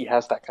still think he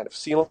has that kind of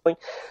ceiling.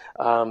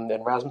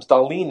 And Rasmus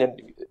Dahlin,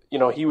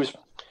 and he was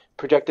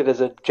projected as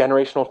a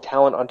generational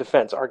talent on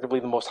defense, arguably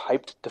the most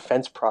hyped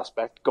defense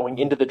prospect going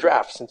into the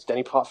draft since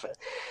Denny Potvin.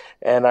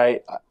 And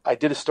I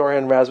did a story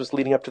on Rasmus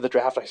leading up to the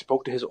draft. I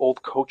spoke to his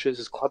old coaches,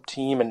 his club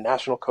team and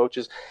national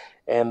coaches,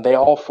 and they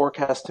all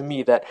forecast to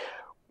me that,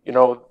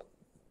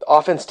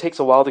 offense takes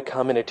a while to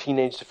come in a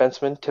teenage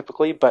defenseman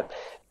typically, but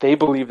they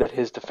believe that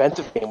his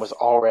defensive game was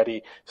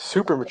already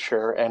super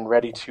mature and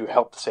ready to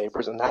help the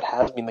Sabres, and that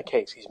has been the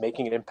case. He's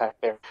making an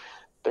impact there.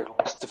 They're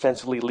less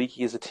defensively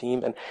leaky as a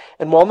team.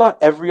 And while not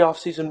every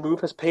offseason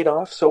move has paid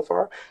off so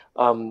far,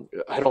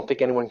 I don't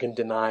think anyone can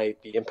deny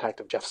the impact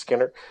of Jeff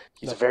Skinner.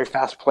 He's a very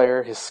fast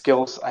player. His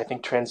skills, I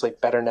think, translate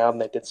better now than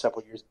they did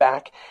several years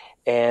back.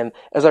 And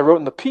as I wrote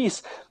in the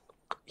piece,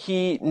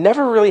 he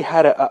never really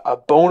had a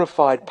bona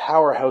fide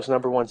powerhouse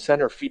number one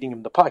center feeding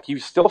him the puck. He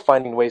was still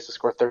finding ways to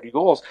score 30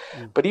 goals.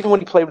 But even when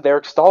he played with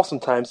Eric Stahl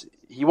sometimes,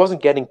 he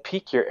wasn't getting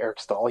peak year Eric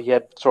Stahl. He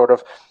had sort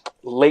of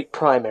late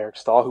prime Eric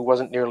Stahl, who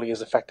wasn't nearly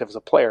as effective as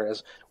a player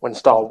as when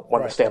Stahl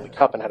won the Stanley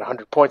Cup and had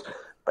 100 points.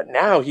 But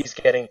now he's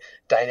getting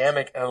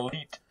dynamic,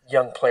 elite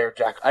young player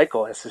Jack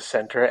Eichel as his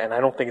center, and I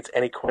don't think it's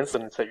any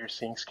coincidence that you're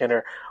seeing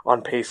Skinner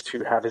on pace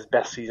to have his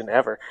best season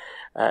ever,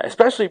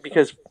 especially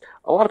because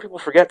a lot of people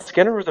forget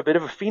Skinner was a bit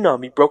of a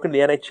phenom. He broke into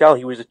the NHL.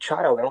 He was a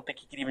child. I don't think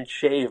he could even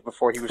shave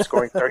before he was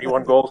scoring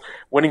 31 goals,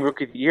 winning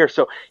Rookie of the Year.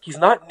 So he's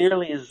not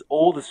nearly as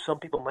old as some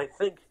people might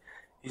think.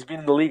 He's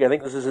been in the league. I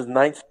think this is his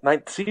ninth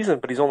season,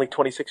 but he's only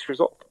 26 years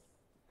old.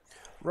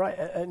 Right,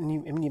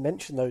 and you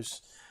mentioned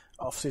those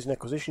off-season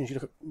acquisitions. You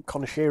look at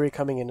Conor Sheary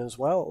coming in as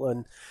well,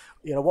 and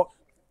what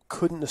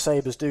couldn't the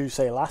Sabres do,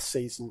 say, last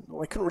season? Well,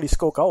 they couldn't really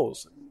score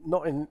goals,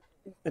 not in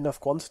enough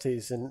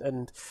quantities.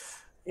 And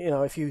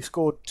if you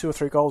scored 2 or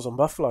 3 goals on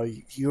Buffalo,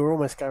 you were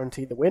almost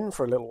guaranteed the win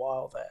for a little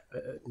while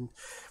there. And,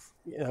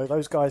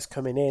 those guys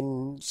coming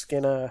in,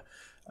 Skinner,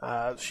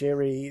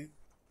 Sheary,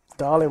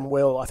 Dahlin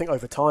will, I think,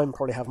 over time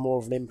probably have more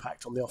of an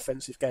impact on the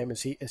offensive game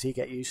as he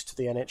get used to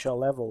the NHL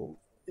level.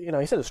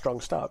 He's had a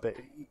strong start, but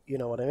you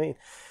know what I mean.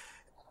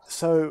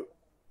 So,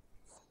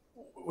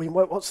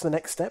 what's the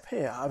next step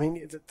here? I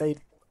mean, they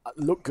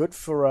look good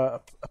for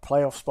a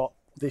playoff spot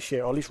this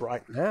year, or at least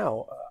right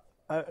now.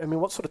 I mean,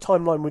 what sort of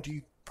timeline would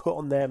you put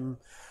on them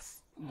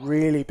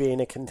really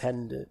being a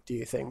contender, do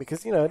you think?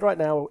 Because, right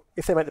now,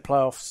 if they make the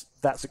playoffs,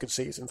 that's a good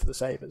season for the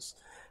Sabres.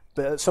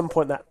 But at some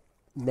point, that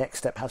next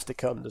step has to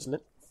come, doesn't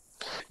it?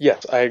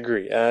 Yes, I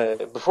agree.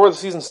 Before the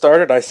season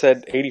started, I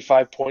said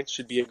 85 points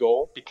should be a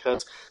goal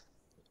because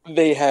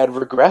they had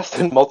regressed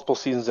in multiple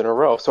seasons in a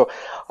row. So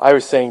I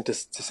was saying to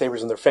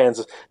Sabres and their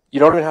fans, you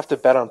don't even have to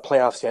bet on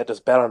playoffs yet,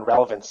 just bet on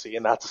relevancy,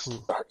 and that's a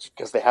start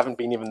because they haven't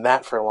been even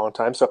that for a long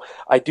time. So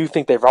I do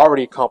think they've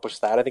already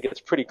accomplished that. I think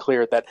it's pretty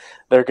clear that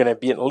they're going to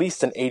be at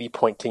least an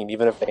 80-point team,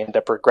 even if they end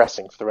up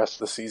regressing for the rest of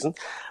the season.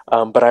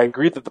 But I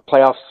agree that the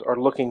playoffs are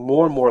looking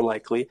more and more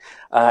likely,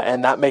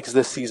 and that makes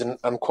this season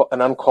an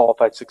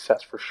unqualified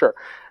success for sure.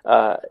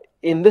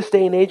 In this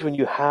day and age, when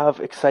you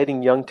have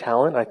exciting young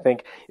talent, I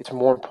think it's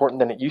more important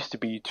than it used to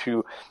be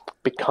to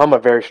become a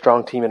very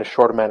strong team in a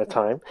short amount of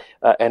time,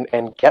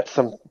 and get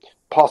some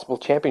possible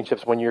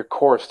championships when your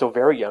core is still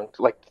very young,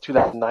 like the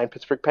 2009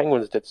 Pittsburgh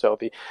Penguins did so,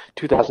 the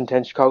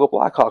 2010 Chicago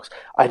Blackhawks.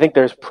 I think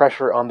there's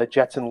pressure on the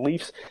Jets and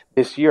Leafs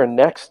this year and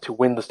next to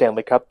win the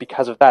Stanley Cup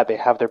because of that. They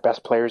have their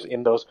best players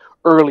in those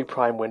early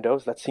prime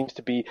windows. That seems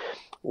to be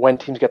when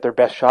teams get their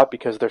best shot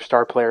because their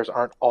star players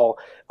aren't all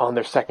on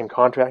their second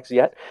contracts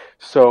yet.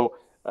 So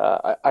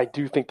I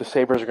do think the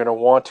Sabres are going to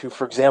want to,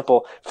 for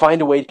example,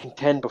 find a way to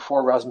contend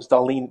before Rasmus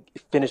Dahlin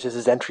finishes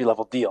his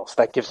entry-level deal. So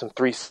that gives him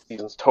 3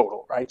 seasons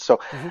total, right? So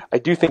I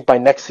do think by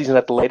next season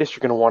at the latest,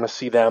 you're going to want to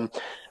see them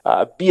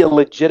be a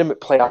legitimate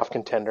playoff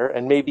contender.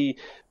 And maybe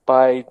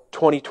by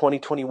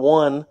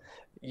 2020-21,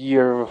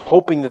 you're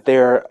hoping that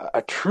they're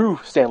a true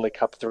Stanley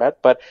Cup threat.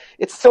 But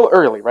it's still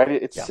early, right?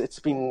 It's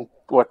been,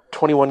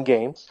 21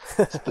 games.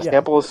 The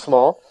sample is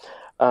small.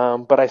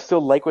 But I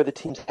still like where the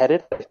team's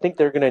headed. I think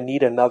they're going to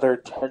need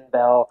another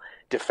 10-bell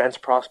defense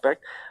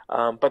prospect.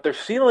 But their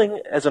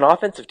ceiling as an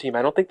offensive team,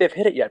 I don't think they've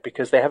hit it yet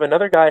because they have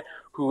another guy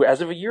who,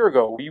 as of a year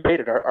ago, we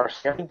rated our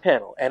scouting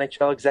panel,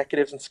 NHL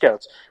executives and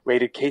scouts,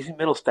 rated Casey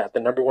Middlestat the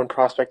number 1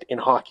 prospect in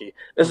hockey.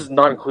 This is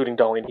not including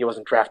Dahlin. He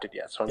wasn't drafted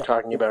yet. So I'm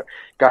talking about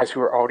guys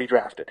who are already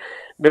drafted.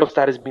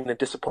 Middlestat has been the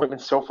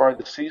disappointment so far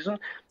this season,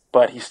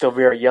 but he's still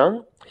very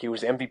young. He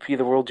was MVP of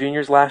the World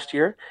Juniors last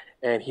year.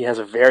 And he has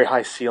a very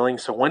high ceiling.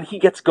 So when he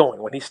gets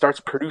going, when he starts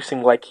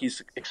producing like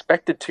he's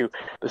expected to,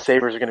 the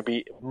Sabres are going to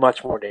be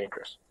much more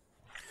dangerous.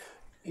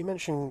 You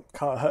mentioned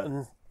Carter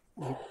Hutton.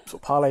 He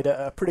sort of parlayed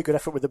a pretty good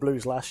effort with the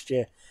Blues last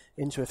year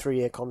into a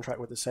 3-year contract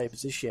with the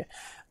Sabres this year.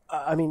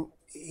 I mean,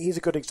 he's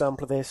a good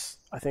example of this.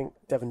 I think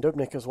Devin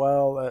Dubnyk as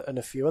well, and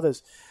a few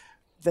others.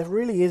 There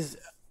really is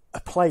a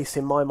place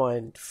in my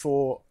mind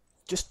for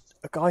just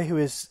a guy who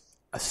is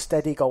a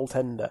steady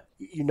goaltender.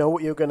 You know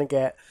what you're going to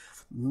get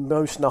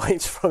most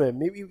nights from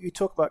him. You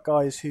talk about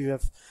guys who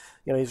have,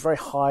 he's very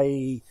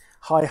high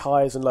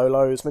highs and low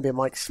lows, maybe a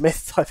Mike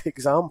Smith type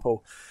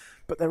example.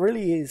 But there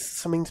really is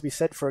something to be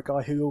said for a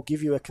guy who will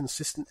give you a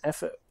consistent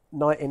effort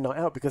night in, night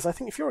out. Because I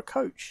think if you're a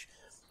coach,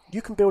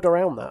 you can build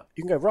around that.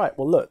 You can go, right,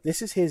 well, look,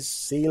 this is his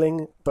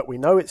ceiling, but we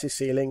know it's his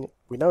ceiling.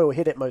 We know he'll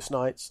hit it most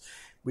nights.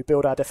 We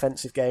build our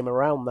defensive game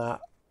around that,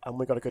 and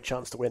we've got a good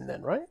chance to win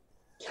then, right?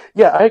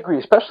 Yeah, I agree,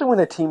 especially when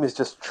a team is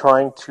just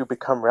trying to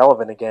become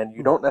relevant again.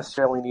 You don't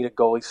necessarily need a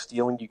goalie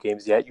stealing you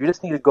games yet. You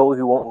just need a goalie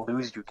who won't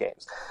lose you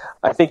games.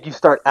 I think you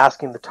start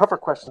asking the tougher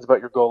questions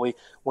about your goalie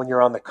when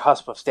you're on the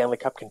cusp of Stanley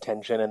Cup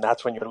contention, and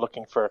that's when you're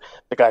looking for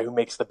the guy who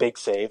makes the big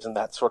saves, and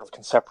that sort of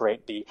can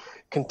separate the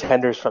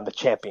contenders from the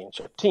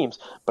championship teams.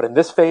 But in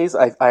this phase,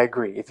 I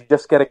agree. If you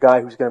just get a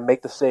guy who's going to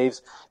make the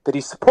saves that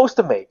he's supposed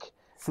to make,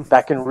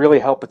 that can really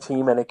help a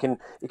team, and it can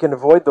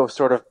avoid those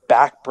sort of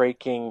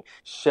back-breaking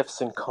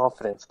shifts in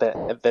confidence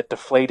that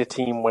deflate a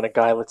team when a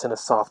guy lets in a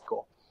soft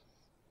goal.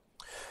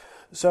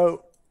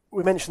 So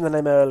we mentioned the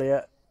name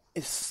earlier.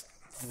 It's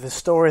the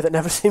story that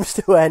never seems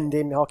to end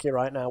in hockey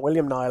right now.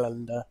 William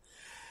Nylander.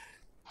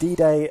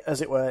 D-Day,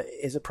 as it were,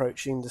 is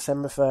approaching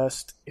December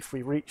 1st. If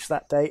we reach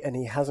that date and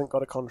he hasn't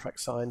got a contract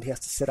signed, he has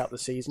to sit out the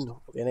season,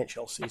 or the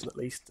NHL season at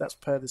least. That's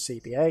per the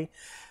CBA.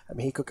 I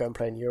mean, he could go and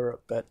play in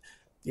Europe, but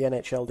the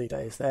NHL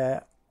D-Day is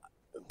there.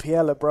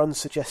 Pierre LeBrun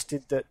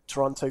suggested that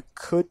Toronto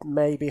could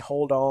maybe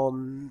hold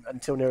on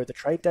until nearer the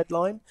trade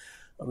deadline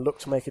and look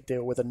to make a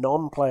deal with a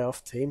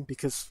non-playoff team,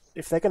 because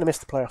if they're going to miss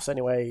the playoffs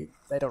anyway,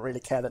 they don't really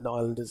care that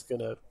Nylander's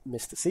going to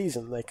miss the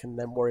season. They can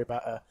then worry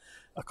about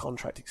a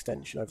contract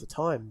extension over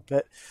time.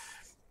 But,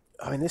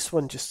 I mean, this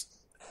one just...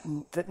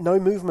 no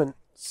movement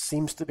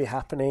seems to be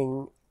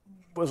happening.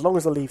 As long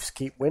as the Leafs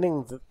keep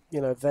winning,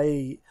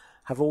 they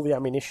have all the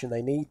ammunition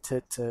they need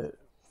to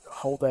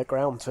hold their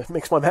ground, to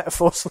mix my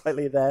metaphor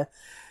slightly there.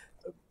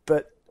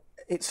 But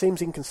it seems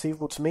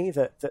inconceivable to me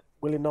that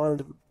William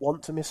Nylander would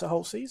want to miss a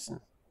whole season.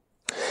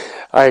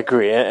 I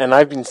agree, and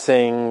I've been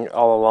saying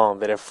all along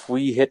that if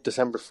we hit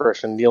December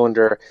 1st and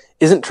Nylander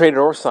isn't traded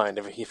or signed,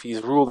 if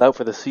he's ruled out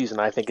for the season,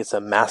 I think it's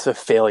a massive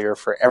failure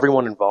for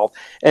everyone involved.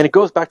 And it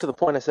goes back to the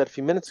point I said a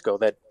few minutes ago,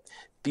 that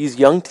these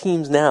young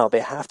teams now, they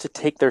have to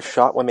take their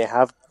shot when they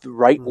have the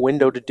right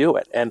window to do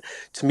it. And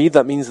to me,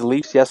 that means the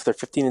Leafs, yes, they're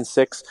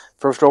 15-6,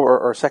 first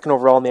or second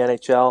overall in the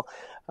NHL.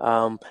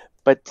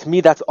 But to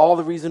me, that's all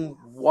the reason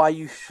why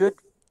you should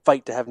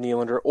fight to have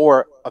Nylander,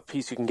 or a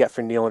piece you can get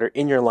for Nylander,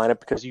 in your lineup,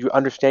 because you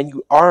understand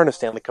you are in a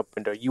Stanley Cup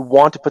window. You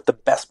want to put the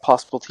best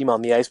possible team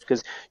on the ice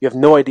because you have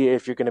no idea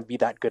if you're going to be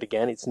that good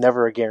again. It's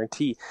never a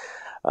guarantee.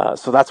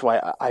 So that's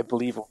why I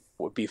believe it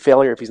would be a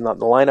failure if he's not in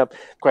the lineup. The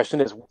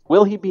question is,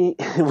 will he be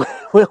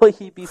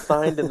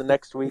signed in the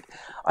next week?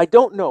 I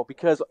don't know,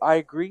 because I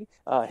agree.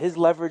 His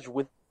leverage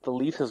with the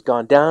Leafs has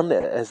gone down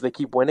as they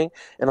keep winning.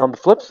 And on the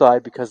flip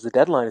side, because the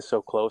deadline is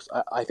so close,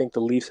 I think the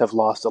Leafs have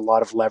lost a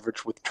lot of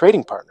leverage with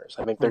trading partners.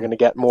 I think they're going to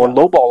get more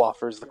lowball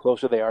offers the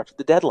closer they are to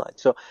the deadline.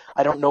 So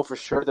I don't know for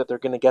sure that they're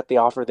going to get the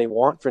offer they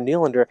want for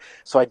Nylander.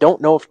 So I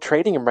don't know if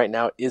trading him right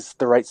now is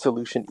the right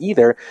solution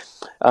either,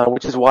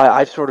 which is why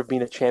I've sort of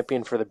been a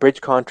champion for the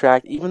bridge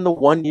contract. Even the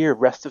 1 year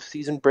rest of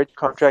season bridge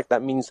contract,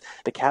 that means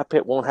the cap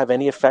hit won't have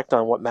any effect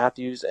on what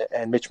Matthews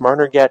and Mitch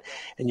Marner get.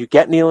 And you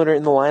get Nylander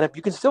in the lineup,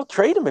 you can still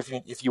trade him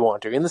if you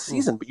want to in the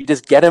season, but you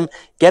just get him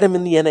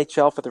in the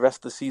NHL for the rest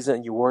of the season,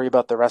 and you worry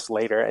about the rest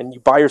later, and you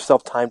buy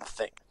yourself time to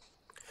think.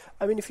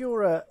 I mean, if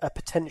you're a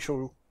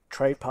potential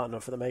trade partner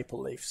for the Maple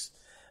Leafs,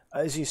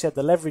 as you said,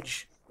 the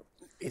leverage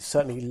is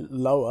certainly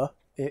lower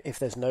if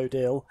there's no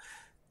deal.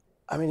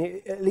 I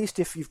mean, at least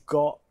if you've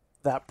got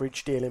that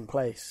bridge deal in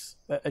place,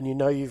 and you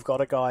know you've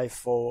got a guy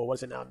for, what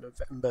is it now,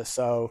 November,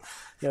 so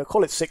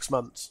call it 6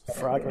 months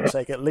for argument's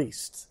sake at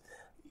least.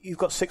 You've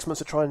got 6 months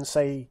to try and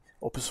say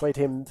or persuade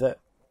him that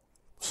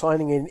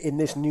signing in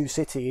this new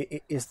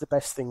city is the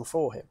best thing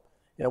for him.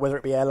 Whether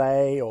it be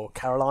LA or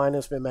Carolina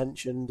has been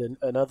mentioned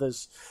and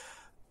others.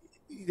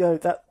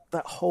 That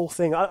whole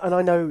thing. And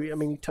I know, I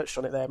mean, you touched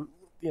on it there.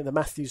 The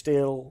Matthews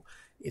deal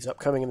is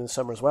upcoming in the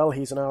summer as well.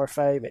 He's an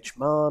RFA. Mitch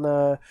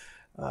Marner,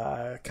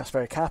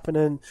 Kasperi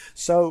Kapanen.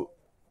 So,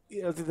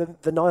 the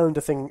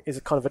Nylander thing is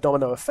a kind of a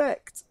domino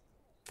effect.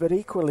 But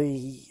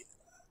equally,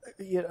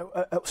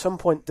 at some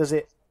point, does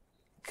it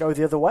go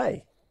the other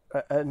way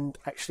and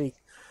actually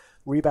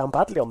rebound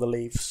badly on the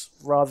Leafs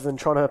rather than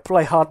trying to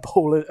play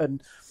hardball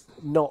and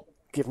not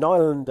give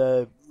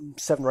Nylander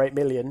 7 or 8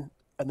 million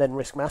and then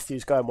risk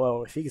Matthews going,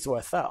 well, if he's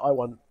worth that, I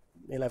want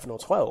 11 or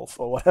 12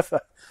 or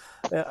whatever.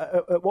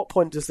 At what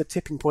point does the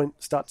tipping point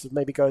start to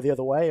maybe go the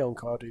other way on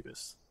Kyle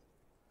Dubas?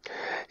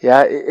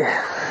 Yeah,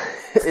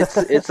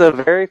 it's a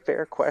very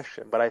fair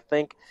question, but I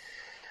think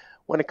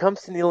when it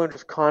comes to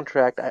Nylander's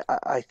contract,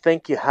 I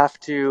think you have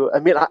to. I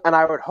mean, and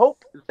I would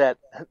hope that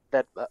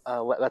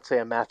let's say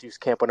a Matthews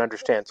camp would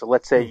understand. So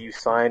let's say you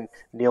sign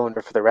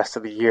Nylander for the rest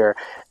of the year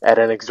at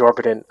an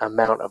exorbitant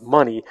amount of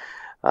money,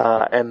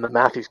 and the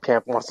Matthews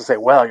camp wants to say,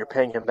 well, you're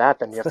paying him that,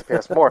 then you have to pay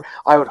us more.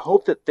 I would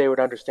hope that they would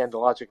understand the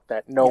logic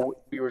that, no,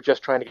 we were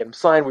just trying to get him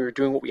signed. We were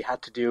doing what we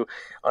had to do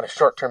on a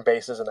short-term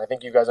basis, and I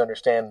think you guys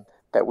understand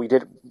that we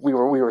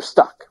were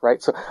stuck,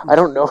 right? So I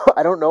don't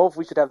know if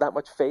we should have that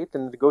much faith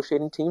in the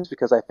negotiating teams,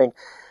 because I think,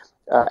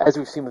 as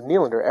we've seen with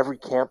Nylander, every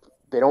camp,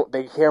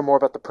 they care more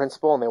about the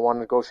principal and they want to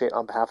negotiate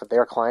on behalf of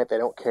their client. They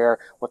don't care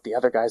what the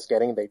other guy's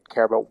getting. They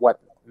care about what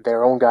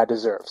their own guy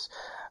deserves.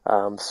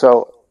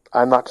 So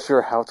I'm not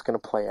sure how it's going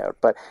to play out,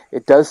 but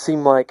it does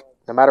seem like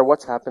no matter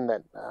what's happened,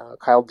 that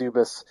Kyle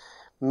Dubas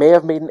may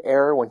have made an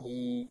error when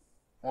he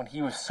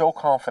was so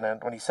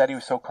confident, when he said he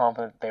was so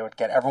confident they would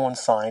get everyone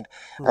signed.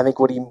 I think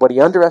what he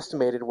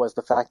underestimated was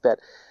the fact that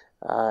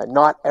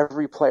not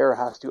every player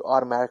has to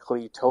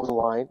automatically toe the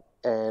line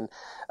and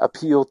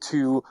appeal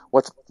to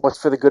what's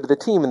for the good of the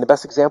team. And the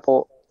best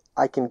example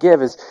I can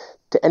give is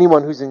to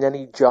anyone who's in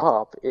any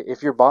job.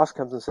 If your boss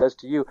comes and says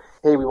to you,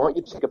 hey, we want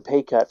you to take a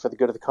pay cut for the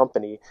good of the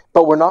company,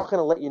 but we're not going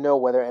to let you know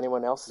whether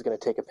anyone else is going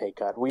to take a pay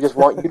cut. We just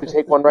want you to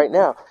take one right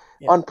now.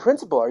 Yeah. On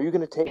principle, are you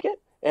going to take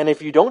it? And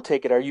if you don't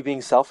take it, are you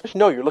being selfish?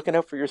 No, you're looking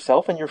out for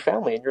yourself and your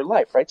family and your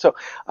life, right? So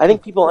I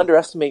think people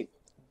underestimate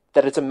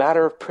that it's a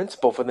matter of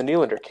principle for the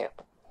Nylander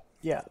camp.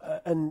 Yeah,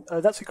 and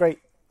that's a great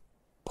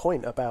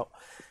point about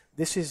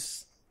this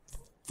is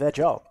their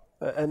job.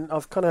 And I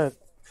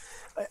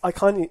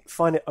kind of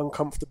find it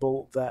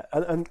uncomfortable that,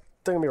 and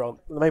don't get me wrong,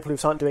 the Maple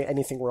Leafs aren't doing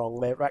anything wrong.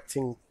 They're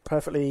acting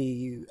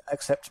perfectly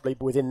acceptably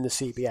within the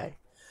CBA.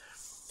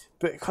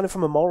 But kind of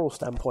from a moral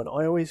standpoint,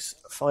 I always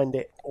find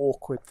it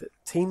awkward that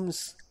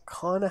teams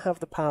kind of have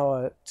the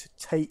power to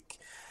take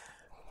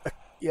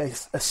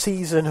a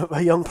season of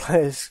a young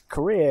player's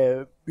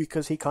career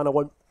because he kind of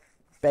won't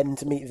bend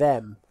to meet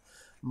them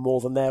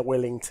more than they're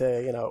willing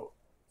to,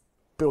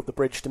 build the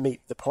bridge to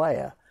meet the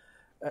player.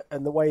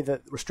 And the way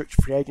that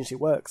restricted free agency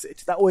works,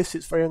 that always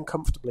sits very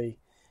uncomfortably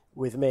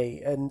with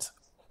me. And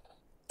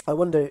I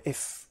wonder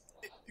if,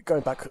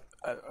 going back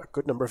a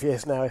good number of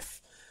years now,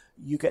 if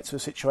you get to a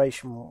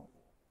situation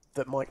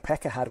that Mike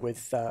Pecker had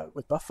with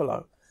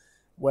Buffalo,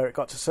 where it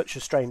got to such a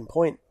strained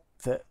point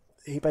that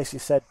he basically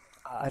said,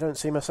 I don't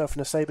see myself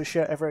in a Sabres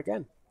shirt ever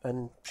again.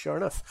 And sure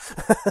enough.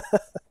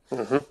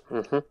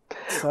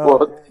 So,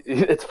 well,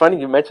 it's funny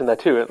you mentioned that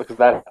too, because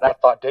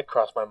that thought did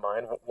cross my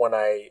mind when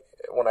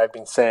I've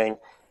been saying,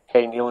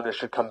 hey, Nylander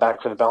should come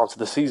back for the balance of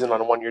the season on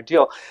a 1-year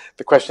deal.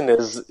 The question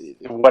is,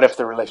 what if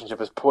the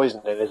relationship is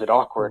poisoned, and is it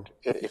awkward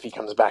if he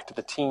comes back to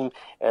the team?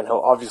 And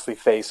he'll obviously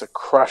face a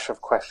crush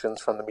of questions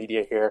from the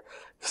media here.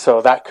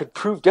 So that could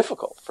prove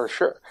difficult for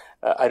sure.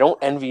 I don't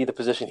envy the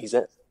position he's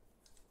in.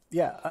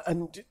 Yeah,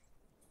 and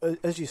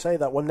as you say,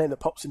 that one name that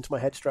pops into my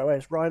head straight away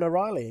is Ryan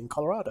O'Reilly in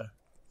Colorado.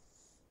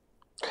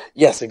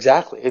 Yes,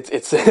 exactly.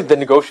 It's the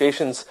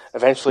negotiations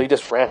eventually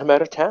just ran him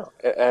out of town,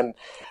 and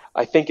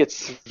I think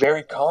it's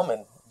very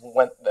common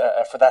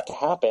for that to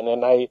happen.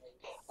 And I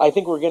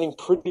think we're getting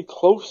pretty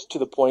close to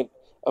the point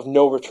of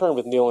no return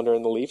with Nylander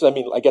and the Leafs. I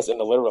mean, I guess in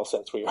the literal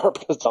sense we are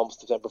because it's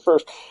almost December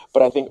 1st,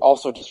 but I think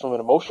also just from an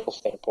emotional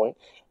standpoint,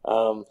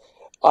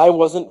 I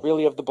wasn't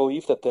really of the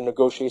belief that the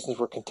negotiations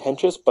were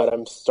contentious, but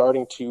I'm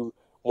starting to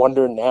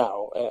wonder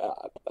now.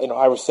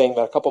 I was saying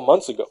that a couple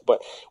months ago,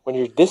 but when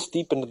you're this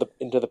deep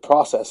into the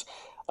process,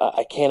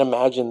 I can't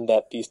imagine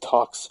that these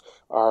talks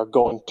are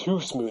going too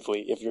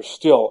smoothly if you're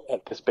still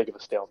at this big of a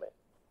stalemate.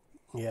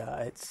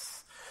 Yeah,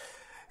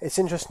 it's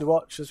interesting to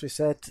watch. As we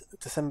said,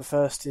 December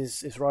 1st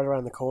is right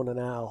around the corner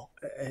now.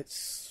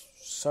 It's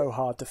so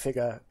hard to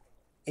figure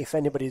if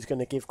anybody's going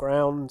to give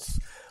grounds,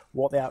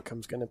 what the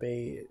outcome's going to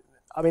be.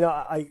 I mean,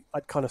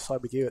 I'd kind of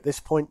side with you. At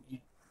this point,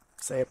 you'd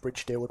say a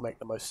bridge deal would make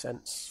the most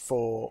sense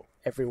for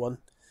everyone.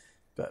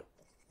 But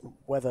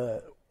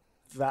whether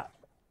that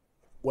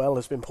well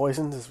has been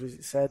poisoned, as we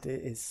said,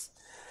 is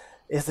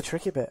the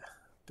tricky bit.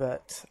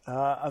 But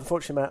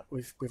unfortunately, Matt,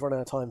 we've run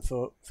out of time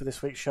for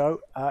this week's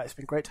show. It's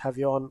been great to have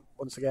you on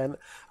once again.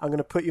 I'm going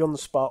to put you on the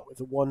spot with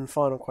the one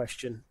final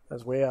question,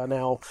 as we are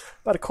now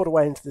about a quarter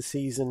way into the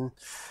season.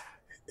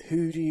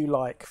 Who do you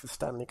like for the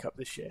Stanley Cup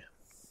this year?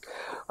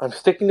 I'm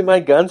sticking to my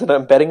guns, and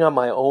I'm betting on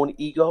my own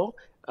ego.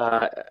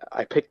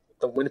 I picked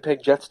the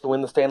Winnipeg Jets to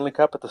win the Stanley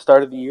Cup at the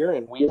start of the year,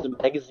 and we as a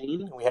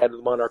magazine, we had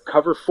them on our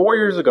cover 4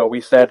 years ago.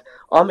 We said,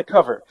 on the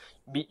cover,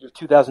 meet your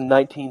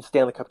 2019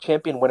 Stanley Cup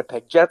champion,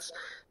 Winnipeg Jets.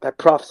 That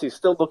prophecy is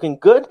still looking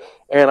good,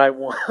 and I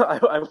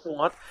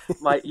want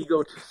my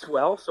ego to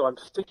swell, so I'm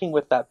sticking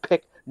with that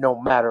pick no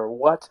matter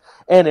what.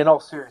 And in all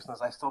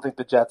seriousness, I still think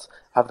the Jets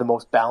have the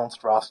most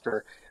balanced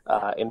roster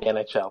in the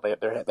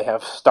NHL. They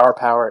have star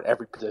power at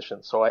every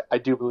position, so I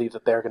do believe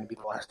that they're going to be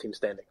the last team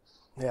standing.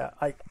 Yeah,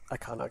 I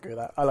can't argue with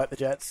that. I like the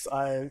Jets.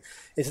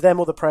 It's them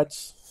or the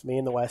Preds for me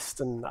in the West,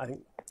 and I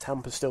think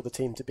Tampa's still the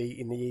team to beat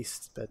in the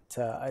East, but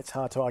it's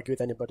hard to argue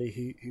with anybody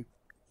who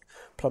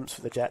plumps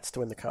for the Jets to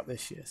win the Cup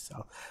this year.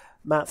 So,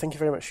 Matt, thank you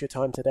very much for your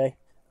time today.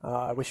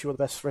 I wish you all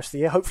the best for the rest of the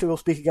year. Hopefully we'll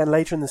speak again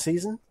later in the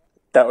season.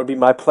 That would be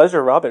my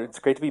pleasure, Robert. It's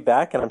great to be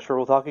back, and I'm sure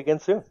we'll talk again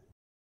soon.